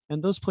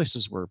 And those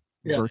places were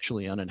Yeah.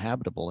 virtually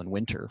uninhabitable in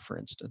winter, for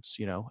instance,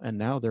 and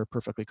now they're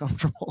perfectly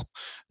comfortable,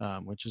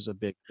 which is a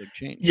big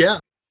change. Yeah.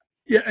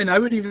 Yeah, and I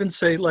would even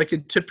say like a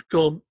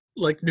typical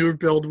like newer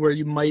build where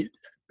you might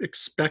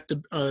expect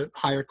a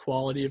higher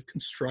quality of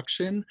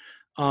construction.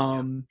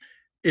 Um,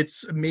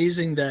 it's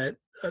amazing that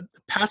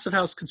passive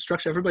house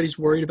construction, everybody's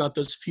worried about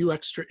those few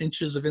extra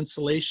inches of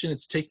insulation.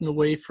 It's taking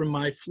away from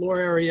my floor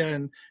area,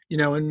 and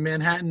in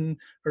Manhattan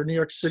or New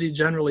York City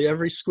generally,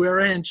 every square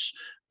inch.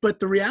 But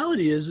the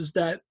reality is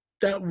that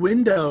that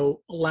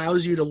window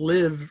allows you to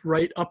live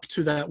right up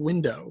to that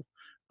window.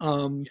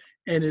 Um,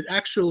 and it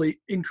actually,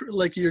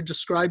 like you're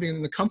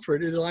describing the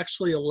comfort, it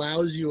actually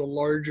allows you a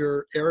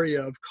larger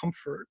area of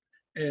comfort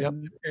Yep.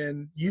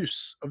 and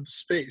use of the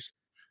space.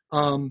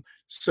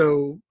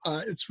 So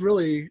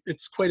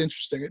it's quite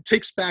interesting.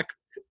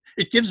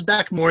 It gives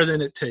back more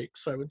than it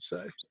takes, I would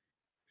say.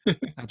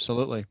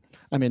 Absolutely.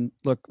 I mean,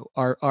 look,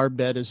 our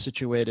bed is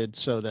situated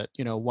so that,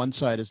 one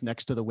side is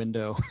next to the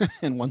window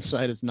and one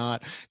side is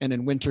not. And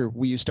in winter,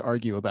 we used to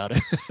argue about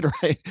it,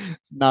 right?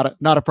 It's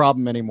not a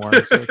problem anymore.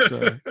 So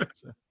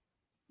it's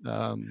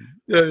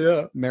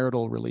Yeah.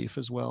 marital relief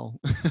as well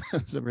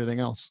as everything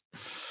else.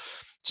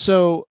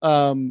 So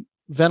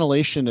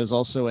ventilation is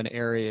also an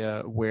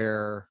area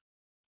where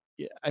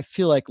I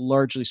feel like,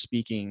 largely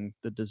speaking,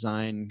 the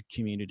design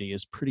community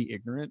is pretty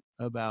ignorant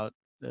about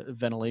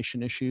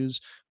ventilation issues.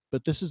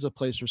 But this is a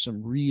place where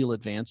some real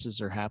advances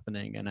are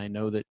happening, and I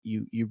know that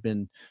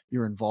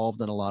you're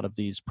involved in a lot of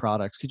these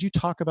products. Could you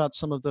talk about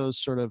some of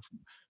those sort of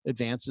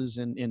advances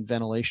in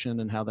ventilation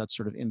and how that's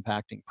sort of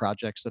impacting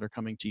projects that are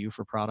coming to you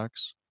for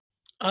products?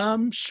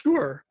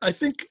 Sure. I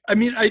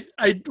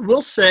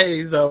will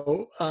say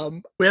though,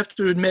 we have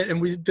to admit,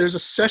 and there's a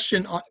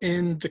session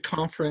in the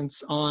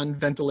conference on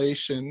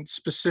ventilation,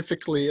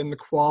 specifically in the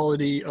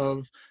quality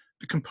of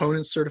the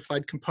components,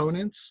 certified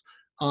components,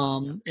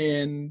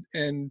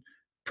 and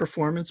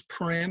performance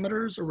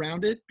parameters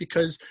around it,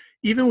 because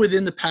even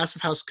within the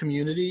passive house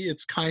community,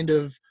 it's kind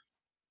of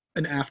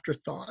an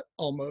afterthought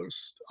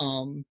almost.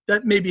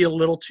 That may be a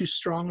little too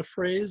strong a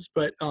phrase,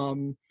 but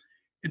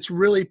it's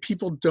really,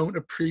 people don't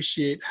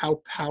appreciate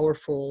how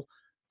powerful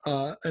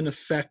an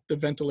effect the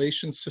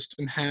ventilation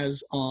system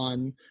has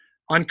on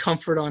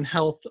comfort, on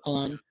health,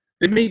 on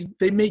they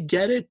may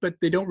get it, but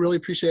they don't really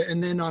appreciate it,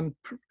 and then on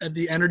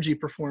the energy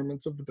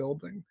performance of the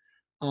building.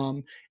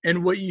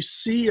 And what you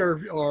see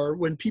are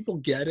when people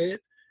get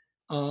it,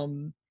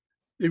 um,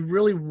 they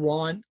really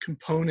want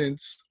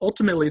components.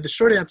 Ultimately, the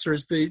short answer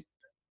is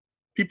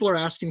people are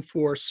asking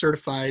for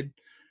certified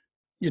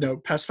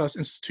Passive House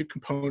Institute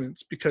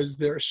components, because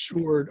they're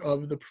assured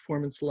of the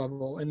performance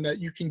level, and that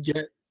you can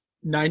get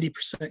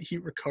 90%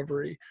 heat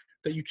recovery,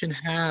 that you can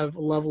have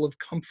a level of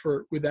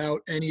comfort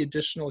without any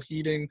additional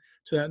heating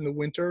to that in the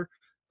winter.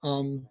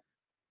 Um,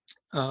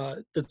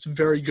 that's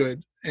very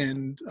good.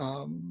 And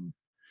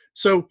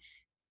so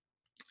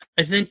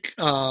I think,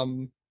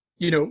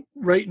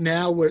 right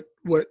now,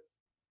 what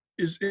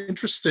is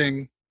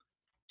interesting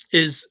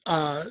is,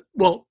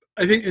 well,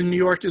 I think in New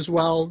York as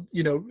well,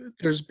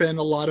 there's been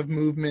a lot of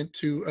movement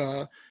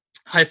to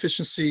high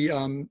efficiency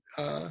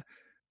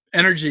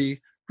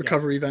energy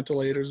recovery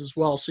ventilators as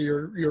well. So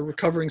you're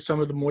recovering some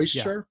of the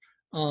moisture,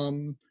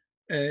 um,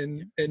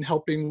 and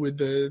helping with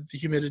the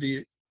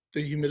humidity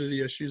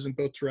issues in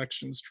both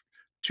directions.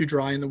 Too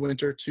dry in the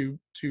winter, too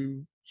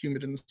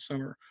humid in the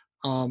summer.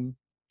 I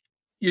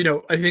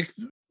think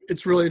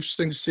it's really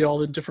interesting to see all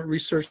the different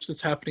research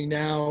that's happening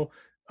now.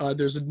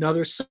 There's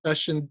another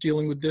session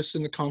dealing with this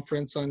in the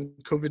conference on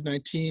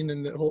COVID-19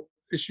 and the whole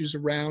issues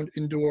around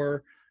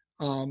indoor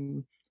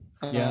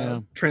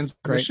Great.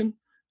 transmission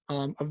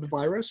of the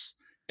virus,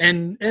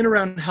 and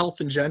around health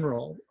in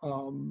general,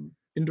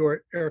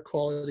 indoor air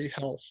quality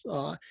health.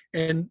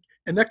 And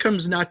that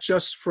comes not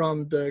just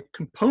from the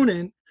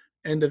component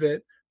end of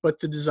it, but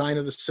the design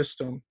of the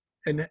system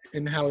and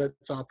how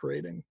that's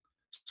operating.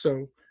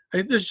 So I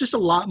think there's just a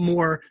lot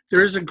more.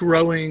 There is a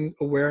growing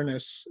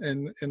awareness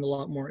and a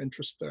lot more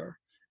interest there,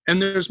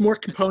 and there's more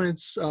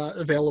components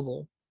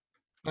available.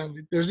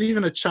 There's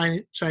even a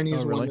Chinese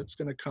really? one that's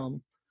going to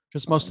come.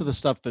 Because most of the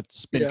stuff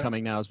that's been Yeah.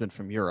 coming now has been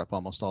from Europe,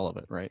 almost all of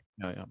it, right?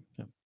 Yeah.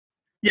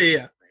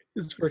 Yeah.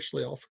 It's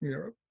virtually all from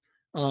Europe.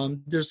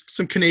 There's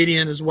some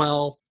Canadian as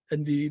well,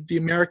 and the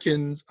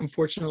Americans,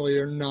 unfortunately,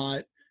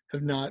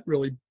 have not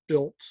really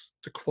built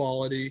the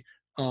quality.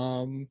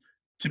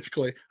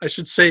 Typically, I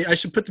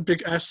should put the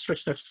big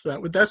asterisk next to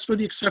that. But that's with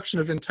the exception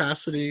of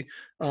Intacity,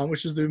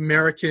 which is the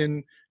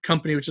American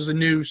company, which is a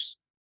new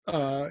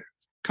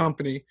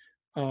company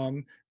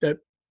that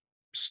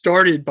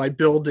started by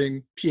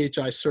building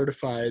PHI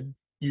certified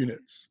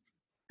units,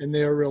 and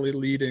they are really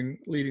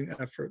leading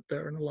effort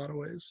there in a lot of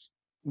ways.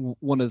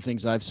 One of the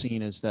things I've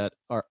seen is that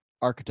our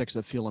architects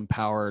that feel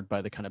empowered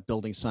by the kind of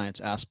building science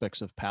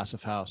aspects of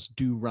Passive House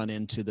do run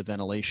into the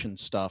ventilation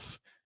stuff,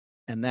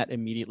 and that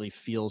immediately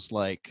feels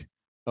like,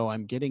 oh,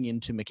 I'm getting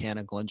into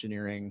mechanical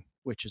engineering,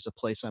 which is a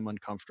place I'm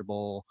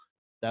uncomfortable.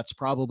 That's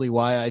probably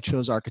why I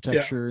chose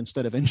architecture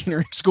instead of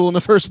engineering school in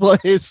the first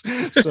place.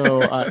 So,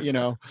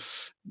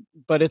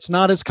 but it's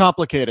not as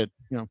complicated.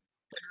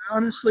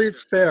 honestly,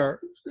 it's fair,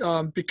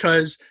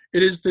 because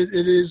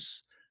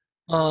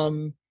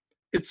um,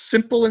 it's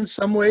simple in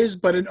some ways,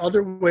 but in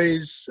other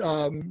ways,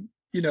 you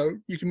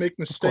can make Of course.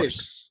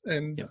 mistakes,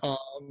 and Yeah,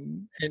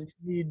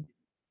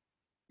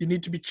 you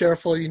need to be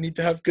careful. You need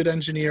to have good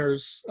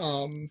engineers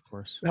of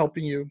course.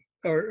 helping you,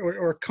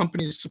 or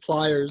companies,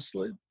 suppliers.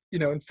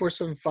 And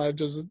 475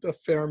 does a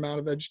fair amount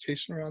of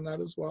education around that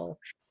as well.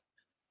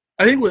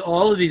 I think with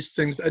all of these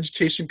things, the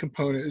education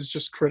component is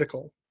just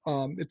critical.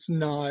 It's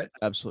not.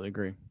 Absolutely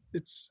agree.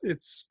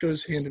 It's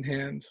goes hand in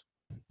hand.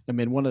 I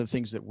mean, one of the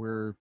things that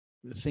we're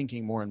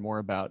thinking more and more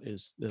about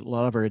is that a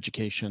lot of our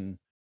education,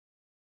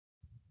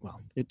 well,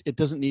 it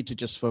doesn't need to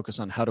just focus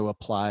on how to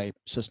apply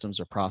systems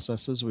or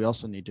processes. We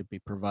also need to be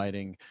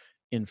providing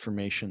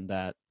information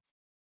that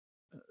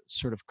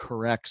sort of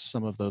corrects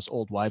some of those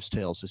old wives'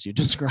 tales as you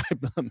describe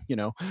them.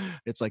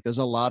 It's like there's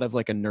a lot of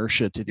like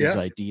inertia to these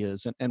Yeah,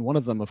 ideas, and one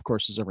of them, of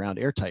course, is around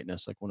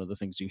airtightness. Like one of the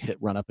things you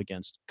run up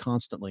against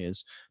constantly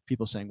is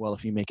people saying, well,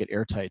 if you make it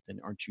airtight, then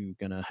aren't you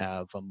going to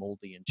have a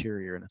moldy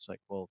interior? And it's like,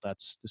 well,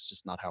 that's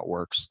just not how it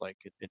works. Like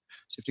so you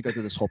have to go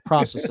through this whole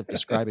process of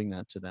describing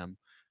that to them.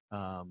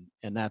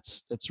 And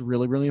that's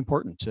really, really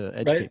important to right.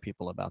 educate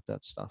people about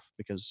that stuff,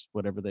 because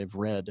whatever they've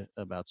read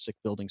about sick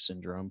building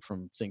syndrome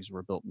from things that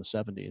were built in the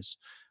 70s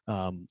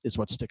is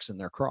what sticks in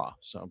their craw.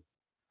 So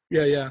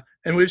Yeah, yeah.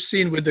 And we've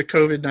seen with the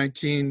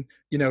COVID-19,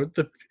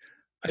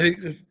 I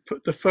think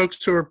the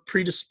folks who are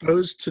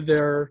predisposed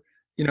to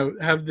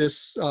have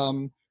this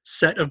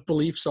set of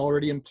beliefs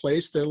already in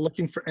place, they're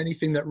looking for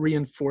anything that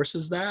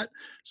reinforces that.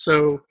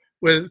 So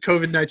with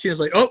COVID-19, it's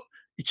like, oh,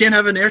 you can't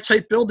have an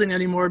airtight building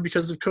anymore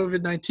because of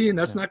COVID-19.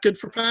 That's yeah, not good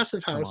for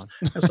Passive come House.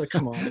 on. It's like,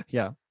 come on.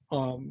 Yeah,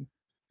 Um,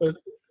 but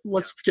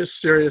let's get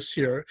serious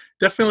here.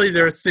 Definitely,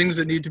 there are things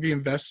that need to be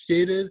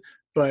investigated,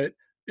 but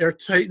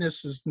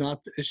airtightness is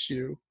not the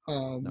issue,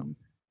 no,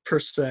 per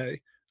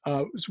se.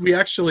 So we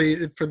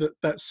actually, for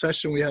that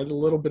session, we had a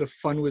little bit of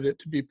fun with it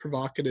to be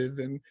provocative,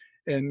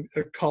 and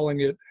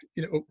calling it,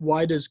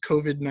 why does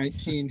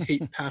COVID-19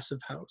 hate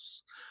Passive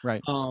House?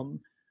 right. Um,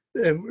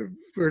 and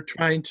we're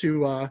trying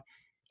to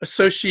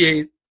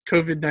associate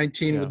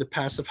COVID-19 with Yeah. the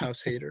Passive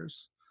House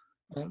haters.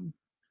 Um,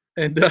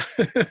 and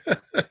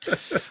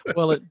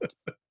Well,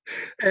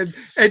 and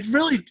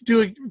really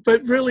doing,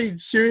 but really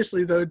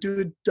seriously though,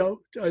 do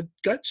a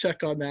gut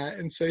check on that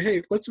and say,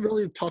 hey, let's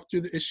really talk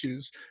through the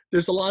issues.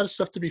 There's a lot of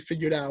stuff to be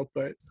figured out,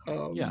 but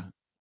yeah.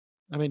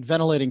 I mean,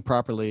 ventilating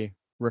properly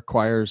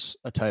requires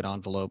a tight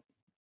envelope.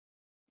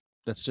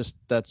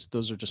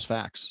 Those are just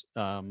facts.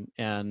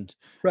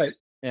 right.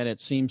 And it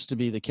seems to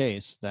be the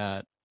case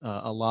that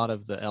a lot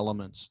of the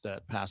elements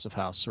that Passive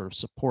House sort of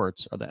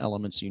supports are the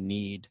elements you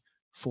need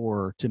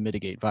to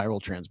mitigate viral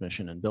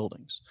transmission in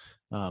buildings.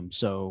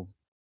 So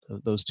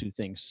those two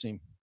things seem,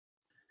 It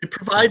yeah,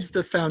 provides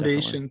the definitely.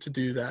 foundation to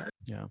do that.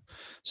 Yeah.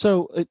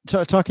 So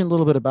talking a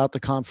little bit about the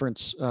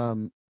conference,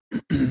 I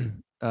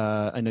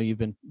know you've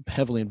been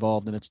heavily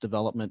involved in its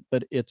development,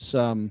 but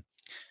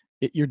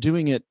you're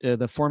doing it.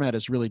 The format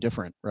is really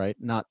different, right?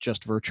 Not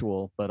just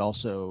virtual, but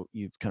also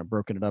you've kind of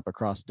broken it up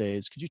across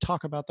days. Could you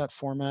talk about that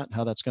format,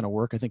 how that's going to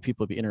work? I think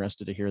people would be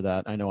interested to hear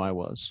that. I know I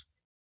was.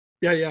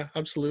 Yeah, yeah,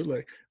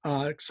 absolutely.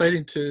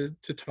 Exciting to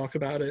talk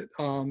about it.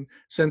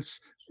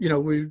 Since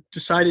we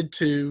decided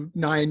to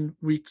 9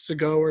 weeks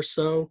ago or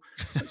so,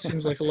 it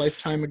seems like a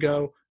lifetime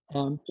ago.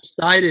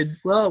 Decided,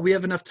 well, we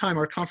have enough time.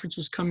 Our conference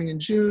was coming in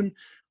June.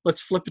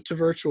 Let's flip it to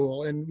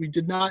virtual, and we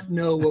did not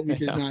know what we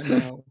did Yeah, not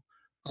know.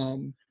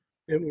 Um,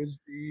 it was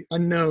the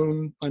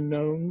unknown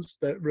unknowns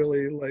that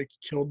really like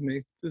killed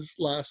me this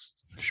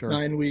last sure.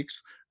 9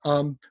 weeks.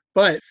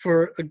 But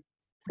for a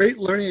great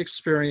learning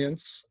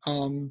experience.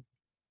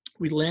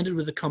 We landed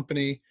with a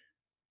company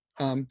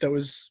that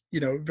was,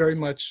 very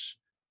much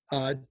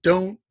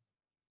don't.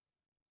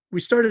 We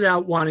started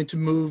out wanting to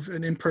move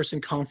an in-person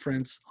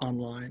conference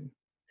online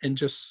and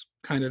just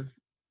kind of,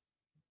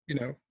 you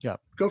know, Yeah,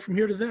 go from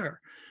here to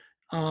there.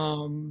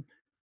 Um,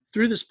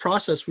 Through this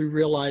process, we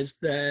realized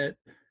that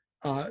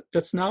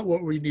that's not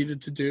what we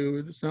needed to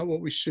do. That's not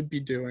what we should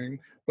be doing,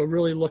 but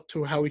really look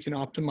to how we can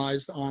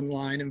optimize the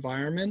online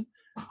environment.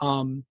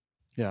 Um,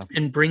 yeah,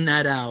 and bring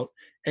that out,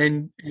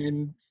 and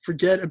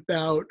forget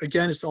about,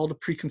 again, it's all the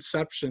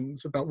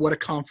preconceptions about what a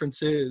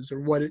conference is or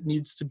what it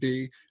needs to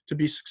be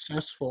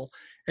successful,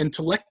 and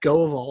to let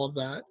go of all of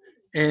that.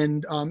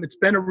 And it's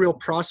been a real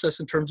process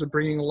in terms of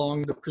bringing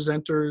along the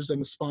presenters and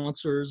the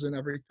sponsors and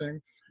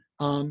everything.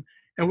 And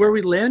where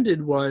we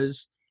landed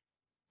was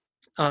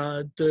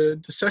the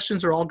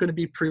sessions are all going to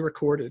be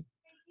pre-recorded,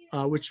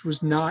 which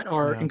was not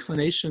our yeah,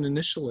 inclination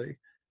initially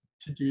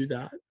to do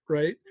that,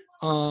 right?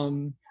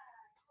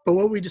 But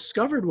what we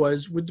discovered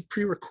was, with the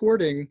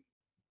pre-recording,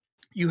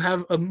 you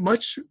have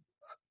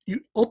you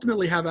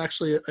ultimately have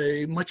actually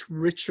a much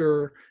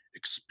richer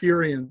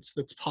experience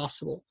that's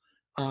possible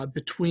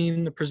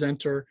between the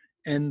presenter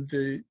and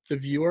the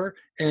viewer,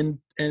 and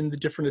the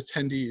different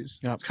attendees.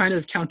 yeah, It's kind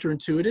of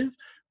counterintuitive,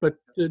 but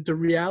the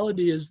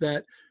reality is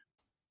that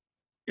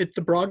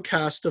the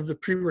broadcast of the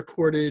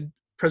pre-recorded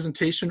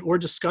presentation or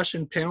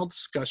discussion, panel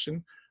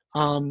discussion,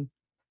 um,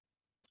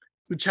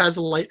 which has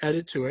a light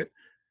edit to it,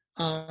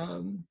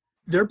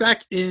 they're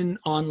back in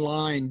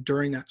online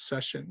during that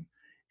session,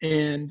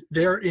 and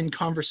they're in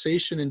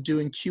conversation and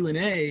doing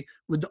Q&A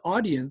with the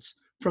audience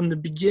from the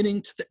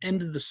beginning to the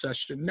end of the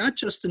session, not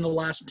just in the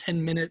last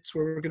 10 minutes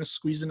where we're going to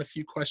squeeze in a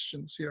few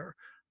questions here.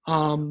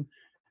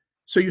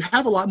 So you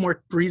have a lot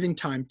more breathing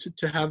time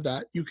to have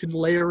that. You can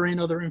layer in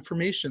other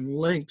information,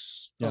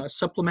 links,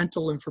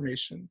 supplemental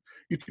information.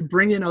 You can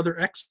bring in other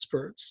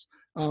experts.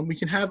 We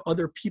can have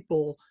other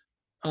people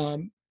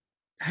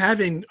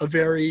having a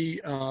very,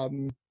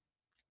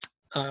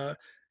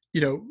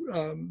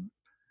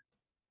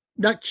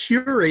 not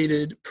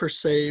curated per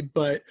se,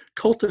 but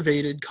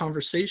cultivated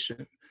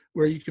conversation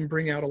where you can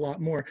bring out a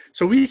lot more.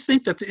 So we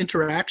think that the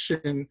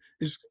interaction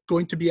is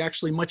going to be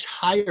actually much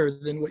higher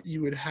than what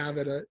you would have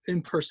at an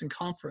in-person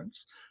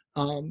conference.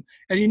 And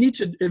you need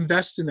to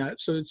invest in that.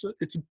 So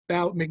it's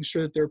about making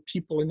sure that there are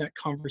people in that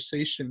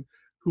conversation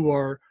who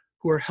are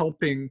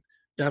helping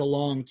that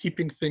along,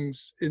 keeping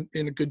things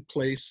in a good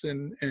place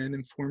and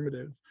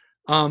informative.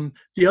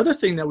 The other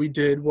thing that we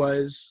did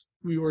was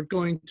we were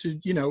going to,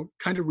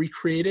 kind of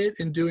recreate it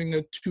and doing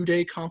a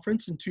 2-day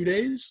conference in 2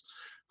 days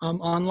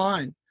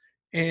online.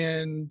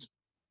 And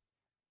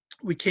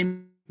we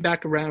came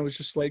back around. It was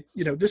just like,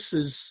 this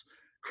is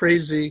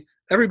crazy.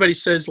 Everybody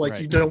says like,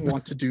 right. You don't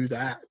want to do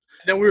that.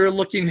 Then we were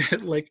looking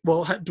at like,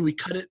 well, do we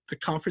cut the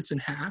conference in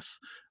half?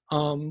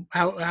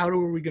 How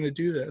are we going to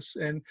do this?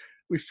 And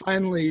we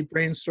finally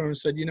brainstormed and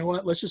said, you know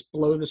what, let's just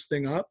blow this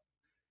thing up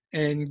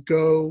and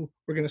go.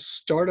 We're going to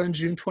start on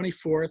June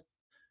 24th.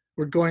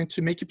 We're going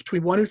to make it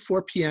between 1 and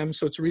 4 p.m.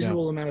 So it's a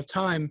reasonable amount of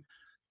time.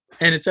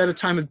 And it's at a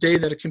time of day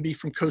that it can be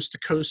from coast to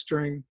coast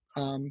during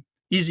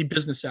easy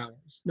business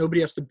hours.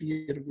 Nobody has to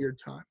be at a weird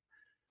time.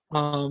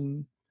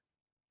 And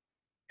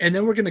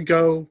then we're going to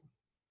go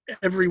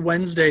every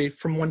Wednesday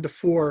from 1 to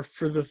 4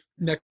 for the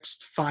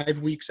next 5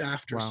 weeks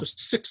after. Wow. So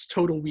 6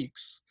 total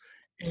weeks.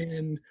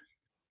 And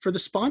for the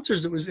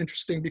sponsors, it was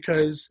interesting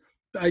because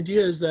the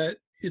idea is that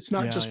it's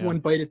not just one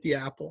bite at the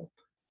apple.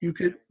 You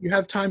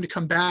have time to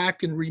come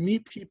back and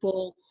re-meet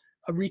people,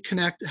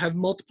 reconnect, have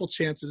multiple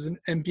chances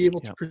and be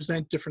able to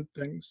present different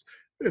things.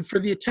 And for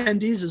the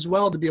attendees as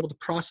well, to be able to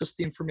process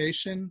the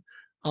information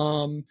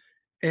and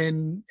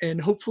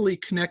hopefully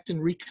connect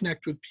and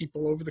reconnect with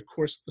people over the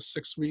course of the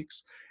 6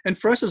 weeks. And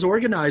for us as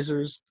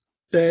organizers,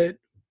 that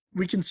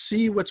we can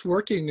see what's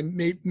working and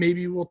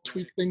maybe we'll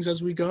tweak things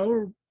as we go,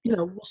 or,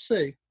 we'll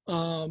see.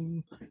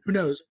 Who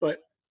knows? But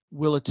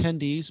will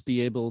attendees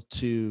be able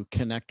to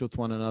connect with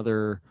one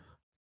another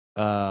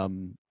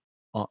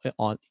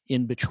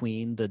in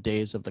between the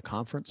days of the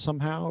conference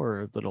somehow,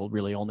 or that'll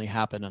really only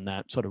happen in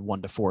that sort of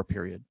 1 to 4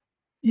 period?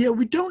 Yeah,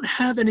 we don't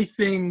have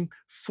anything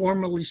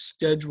formally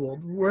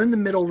scheduled. We're in the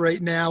middle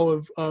right now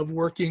of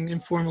working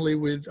informally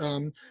with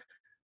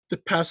the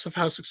Passive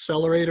House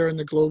Accelerator and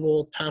the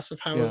Global Passive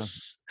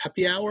House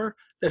Happy Hour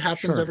that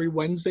happens every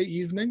Wednesday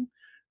evening.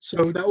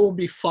 So that will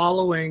be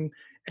following,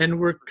 and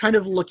we're kind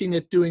of looking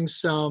at doing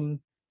some,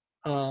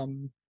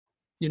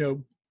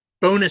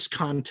 bonus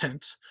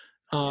content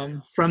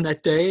from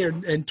that day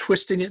and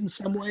twisting it in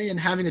some way and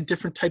having a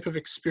different type of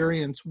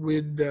experience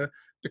with the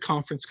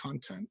conference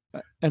content.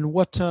 And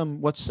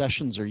what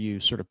sessions are you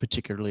sort of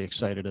particularly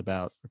excited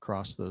about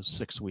across those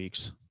 6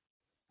 weeks?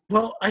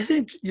 Well, I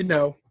think,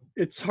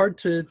 it's hard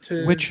to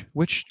which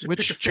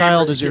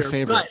child is your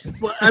favorite?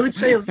 But I would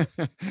say,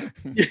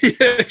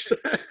 yeah,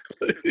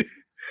 exactly.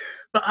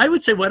 But I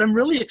would say what I'm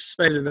really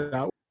excited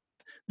about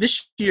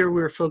this year,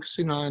 we're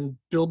focusing on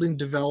building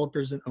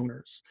developers and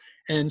owners.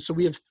 And so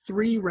we have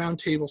 3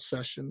 roundtable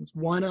sessions,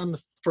 one on the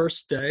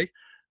first day.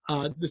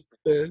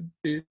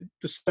 The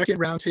second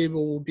roundtable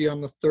will be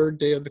on the 3rd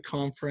day of the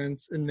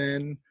conference, and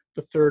then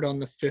the 3rd on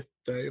the 5th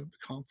day of the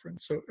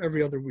conference, so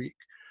every other week.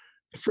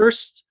 The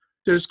first,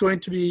 there's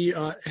going to be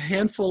a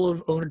handful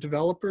of owner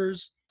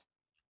developers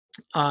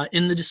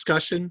in the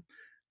discussion,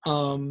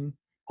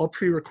 all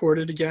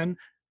pre-recorded again.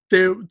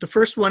 The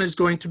first one is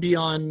going to be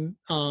on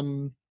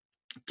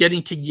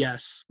getting to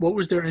yes. What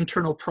was their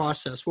internal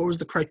process? What was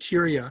the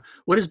criteria?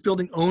 What as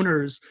building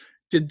owners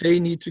did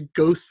they need to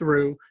go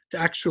through to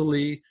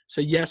actually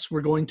say, yes, we're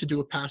going to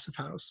do a passive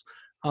house?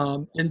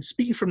 And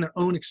speaking from their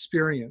own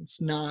experience,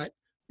 not,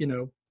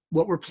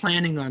 what we're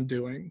planning on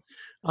doing.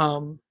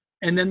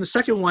 And then the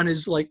second one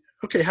is like,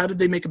 okay, how did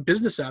they make a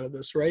business out of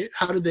this, right?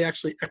 How did they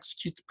actually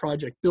execute the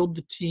project, build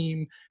the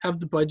team, have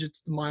the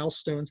budgets, the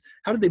milestones?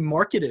 How did they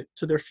market it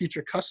to their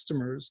future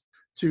customers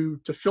to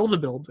fill the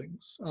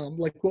buildings?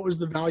 Like what was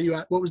the value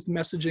at, what was the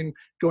messaging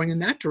going in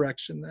that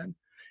direction then?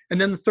 And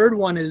then the third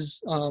one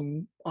is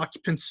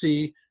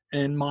occupancy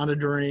and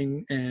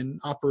monitoring and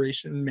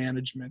operation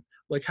management.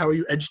 Like how are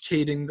you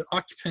educating the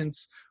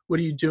occupants? What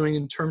are you doing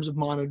in terms of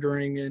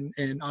monitoring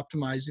and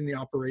optimizing the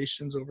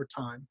operations over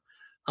time?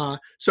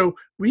 So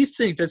we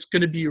think that's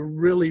going to be a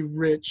really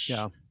rich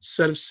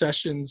set of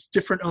sessions,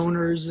 different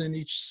owners in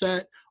each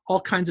set,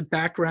 all kinds of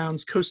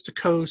backgrounds, coast to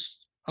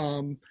coast.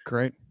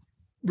 Great.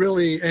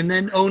 Really, and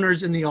then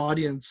owners in the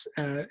audience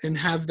and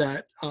have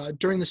that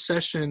during the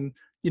session,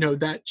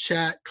 that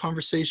chat,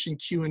 conversation,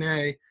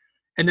 Q&A.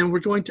 And then we're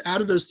going to,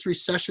 out of those 3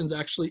 sessions,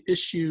 actually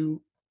issue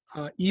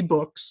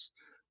ebooks,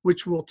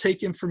 which will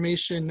take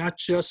information not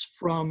just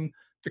from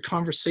the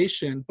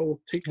conversation, but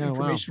will take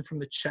information from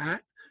the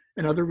chat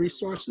and other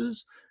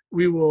resources.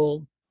 We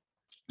will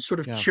sort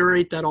of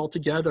curate that all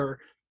together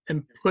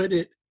and put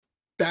it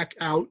back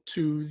out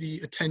to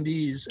the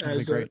attendees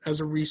as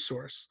a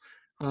resource.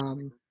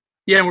 And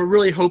we're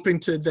really hoping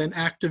to then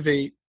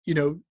activate,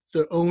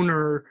 the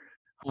owner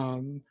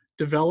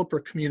developer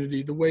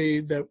community the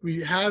way that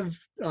we have,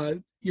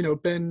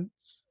 been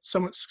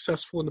somewhat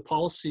successful in the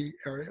policy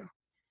area.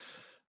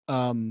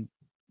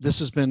 This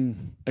has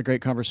been a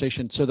great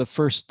conversation. So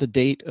the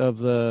date of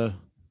the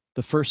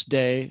first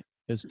day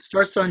is... It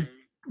starts on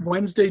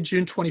Wednesday,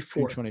 June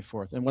 24th. June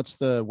 24th. And what's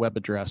the web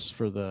address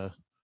for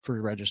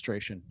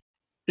registration?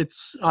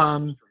 It's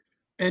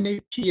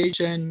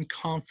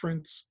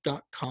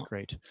naphnconference.com.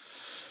 Great.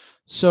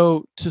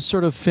 So to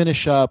sort of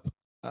finish up,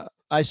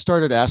 I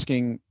started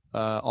asking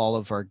all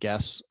of our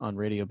guests on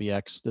Radio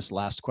BX this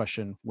last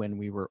question when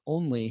we were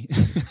only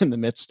in the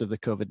midst of the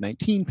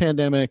COVID-19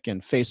 pandemic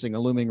and facing a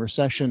looming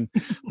recession.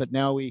 But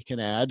now we can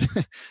add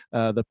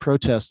the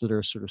protests that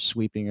are sort of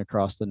sweeping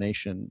across the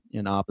nation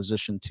in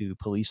opposition to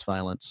police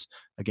violence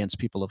against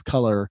people of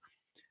color.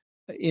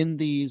 In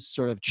these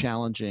sort of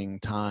challenging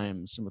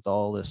times and with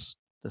all this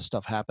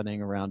stuff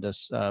happening around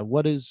us,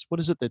 what is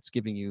it that's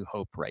giving you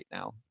hope right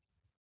now?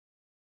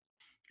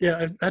 Yeah,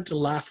 I had to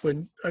laugh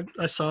when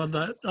I saw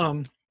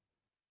that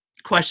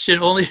question,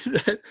 only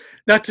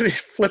not to be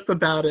flip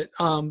about it,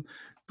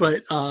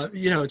 but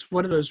it's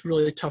one of those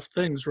really tough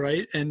things,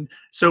 right? And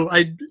so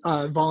I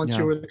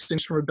volunteer with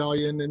Extinction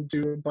Rebellion and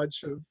do a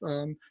bunch of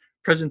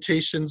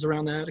presentations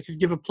around that. I could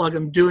give a plug.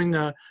 I'm doing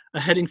a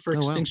Heading for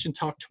Extinction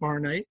talk tomorrow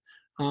night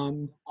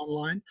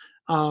online.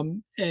 But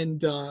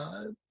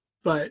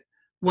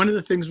one of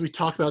the things we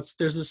talk about is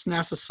there's this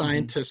NASA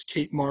scientist,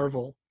 Kate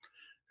Marvel,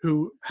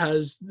 who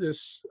has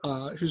this,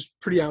 who's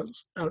pretty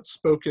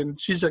outspoken.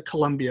 She's at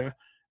Columbia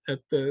at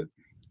the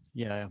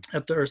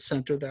Earth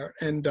Center there.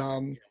 And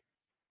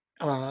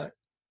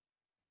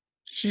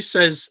she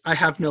says, I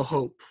have no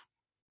hope.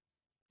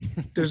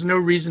 There's no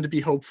reason to be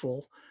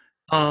hopeful.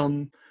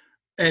 And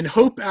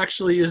hope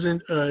actually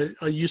isn't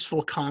a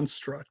useful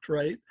construct,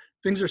 right?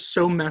 Things are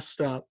so messed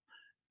up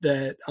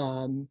that,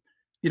 and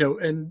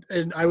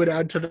I would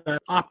add to that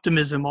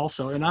optimism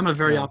also. And I'm a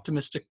very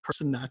optimistic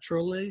person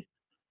naturally.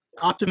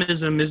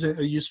 Optimism isn't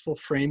a useful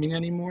framing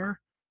anymore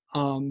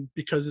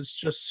because it's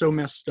just so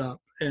messed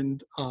up.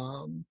 And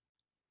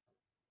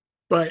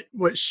but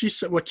what she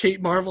said, what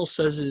Kate Marvel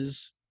says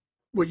is,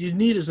 what you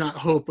need is not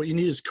hope. What you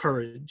need is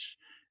courage,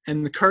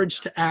 and the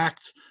courage to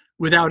act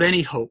without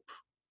any hope.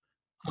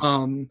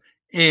 And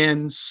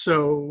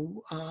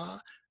so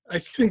I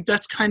think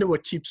that's kind of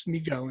what keeps me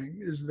going.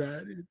 Is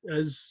that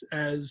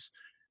as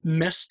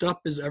messed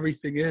up as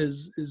everything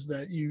is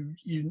that you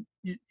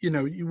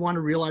want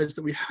to realize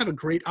that we have a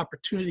great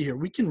opportunity here.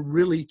 We can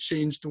really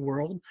change the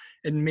world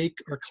and make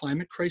our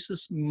climate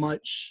crisis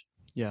much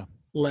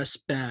less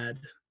bad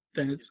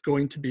than it's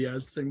going to be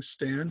as things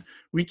stand.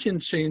 We can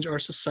change our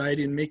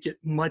society and make it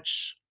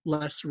much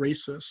less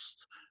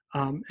racist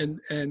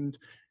and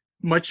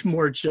much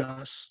more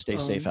just. Stay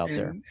safe out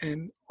there.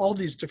 And all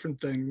these different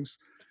things.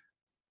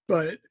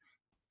 But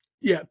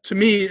yeah, to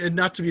me, and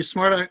not to be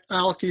smart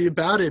alecky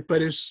about it,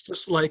 but it's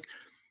just like,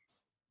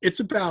 it's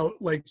about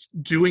like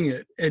doing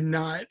it and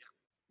not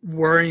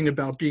worrying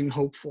about being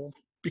hopeful,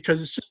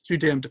 because it's just too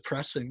damn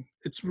depressing.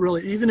 It's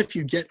really, even if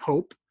you get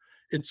hope,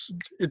 it's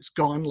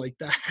gone like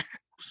that.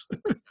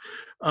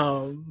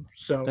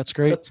 So that's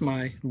great. That's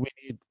my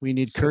we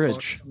need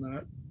courage.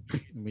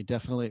 We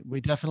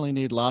definitely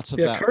need lots of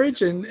that.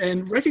 Courage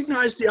and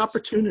recognize the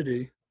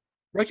opportunity.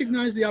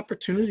 Recognize the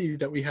opportunity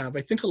that we have.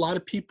 I think a lot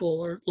of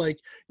people are like,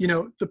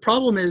 the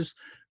problem is,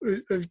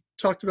 I've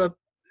talked about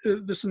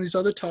this in these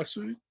other talks.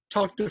 We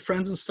talk to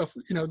friends and stuff,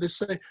 they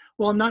say,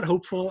 well, I'm not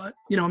hopeful.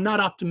 I'm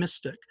not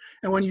optimistic.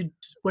 And when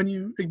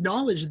you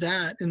acknowledge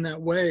that in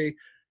that way,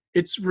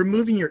 it's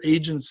removing your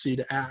agency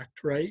to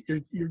act, right?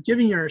 You're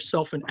giving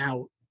yourself an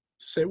out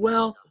to say,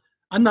 well,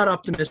 I'm not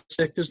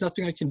optimistic. There's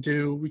nothing I can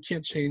do. We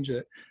can't change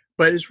it.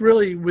 But it's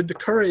really, with the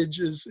courage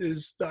is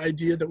the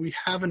idea that we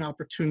have an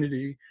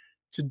opportunity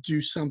to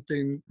do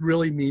something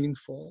really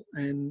meaningful,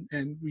 and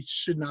we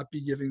should not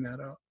be giving that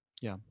up.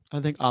 Yeah,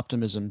 I think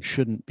optimism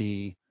shouldn't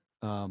be,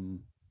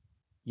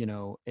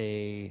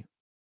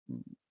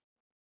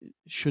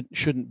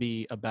 shouldn't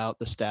be about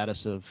the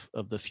status of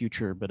the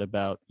future, but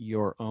about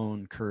your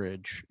own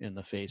courage in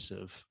the face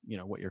of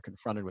what you're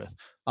confronted with.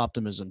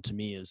 Optimism to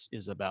me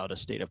is about a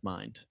state of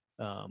mind.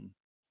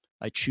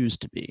 I choose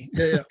to be.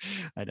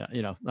 I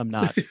don't, I'm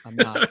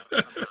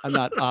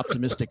not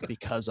optimistic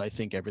because I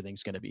think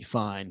everything's going to be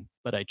fine,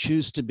 but I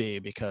choose to be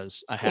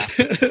because I have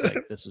to.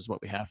 Like, this is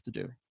what we have to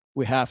do.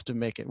 We have to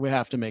make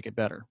it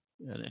better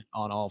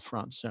on all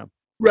fronts. So.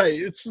 Right.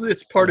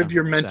 It's part of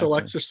your mental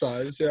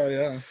exercise.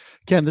 Yeah.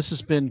 Ken, this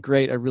has been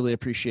great. I really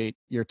appreciate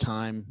your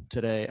time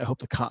today. I hope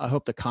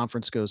the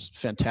conference goes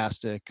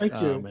fantastic. Thank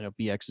I you. know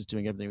BX is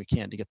doing everything we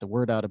can to get the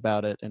word out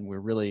about it, and we're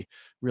really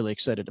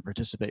excited to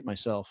participate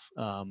myself.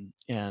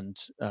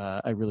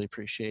 I really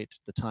appreciate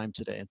the time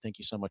today, and thank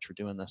you so much for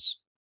doing this.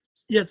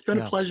 Yeah, it's been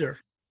a Yeah. pleasure.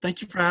 Thank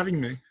you for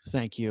having me.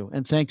 Thank you.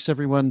 And thanks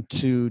everyone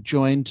to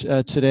joined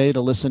today to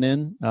listen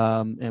in.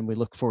 And we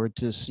look forward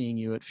to seeing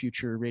you at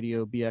future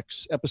Radio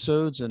BX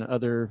episodes and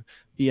other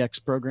BX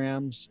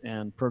programs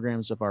and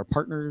programs of our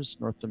partners,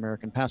 North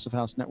American Passive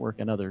House Network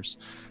and others.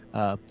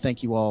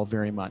 Thank you all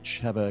very much.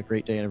 Have a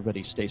great day, and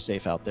everybody stay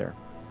safe out there.